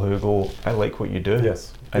of people who go, I like what you do.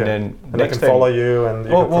 Yes. And yeah. then and they next can time, follow you and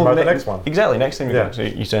you can promote the next one. Exactly. Next time you Yeah. go, so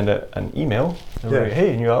you send an email. And Yeah. like,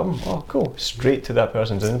 hey, new album. Oh, cool. Straight to that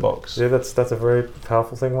person's inbox. Yeah, that's a very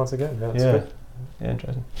powerful thing once again. Yeah, it's Yeah. good. Yeah,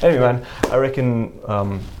 interesting. Anyway, man, I reckon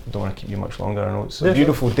don't want to keep you much longer. I know it's a Yeah,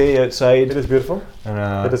 beautiful day outside. It is beautiful.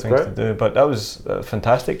 And It is things great. to do. But that was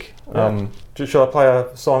fantastic. Yeah. Should I play a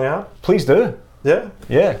song out? Please do. Yeah.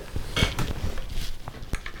 Yeah.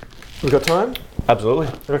 We got time? Absolutely.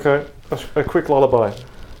 Okay. A quick lullaby.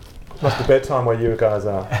 Must be bedtime where you guys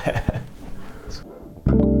are.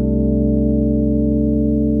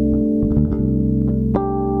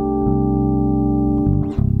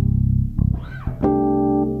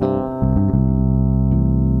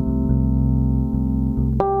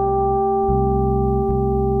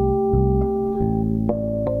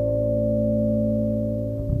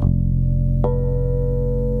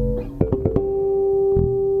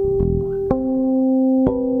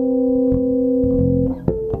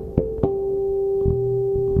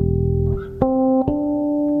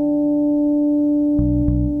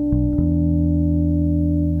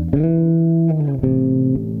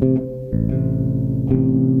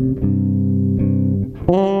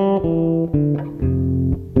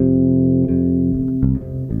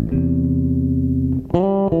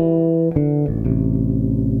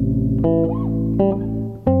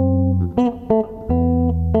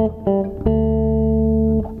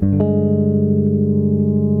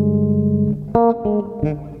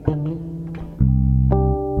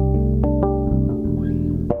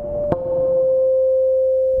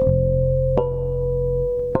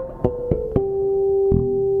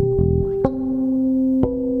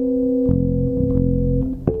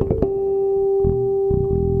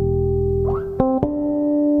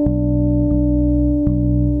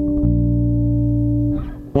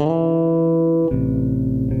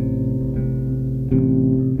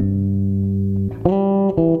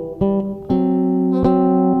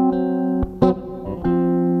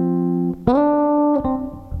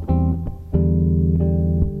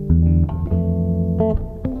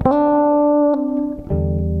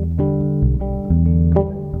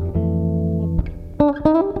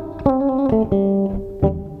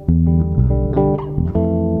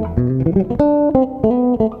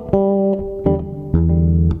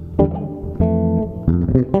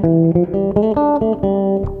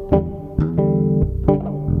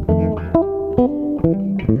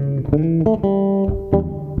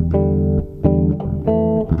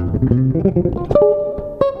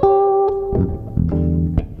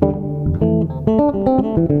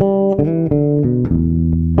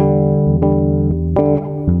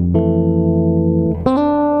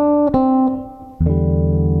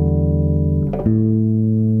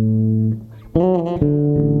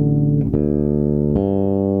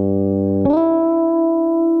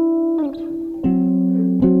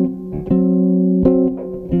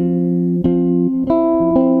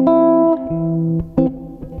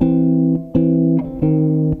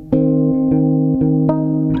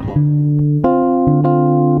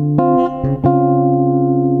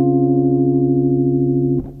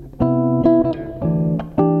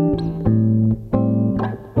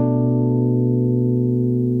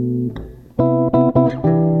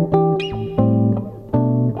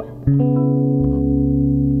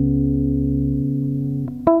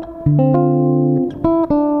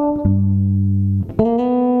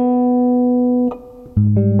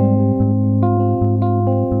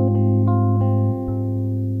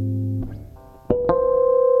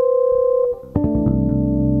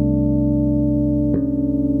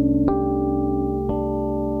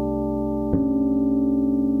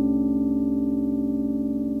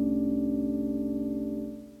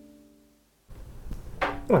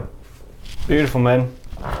 Beautiful, man.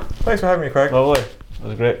 Thanks for having me, Craig. Lovely. That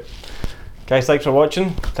was great. Guys, thanks for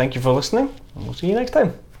watching. Thank you for listening. And we'll see you next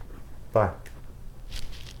time. Bye.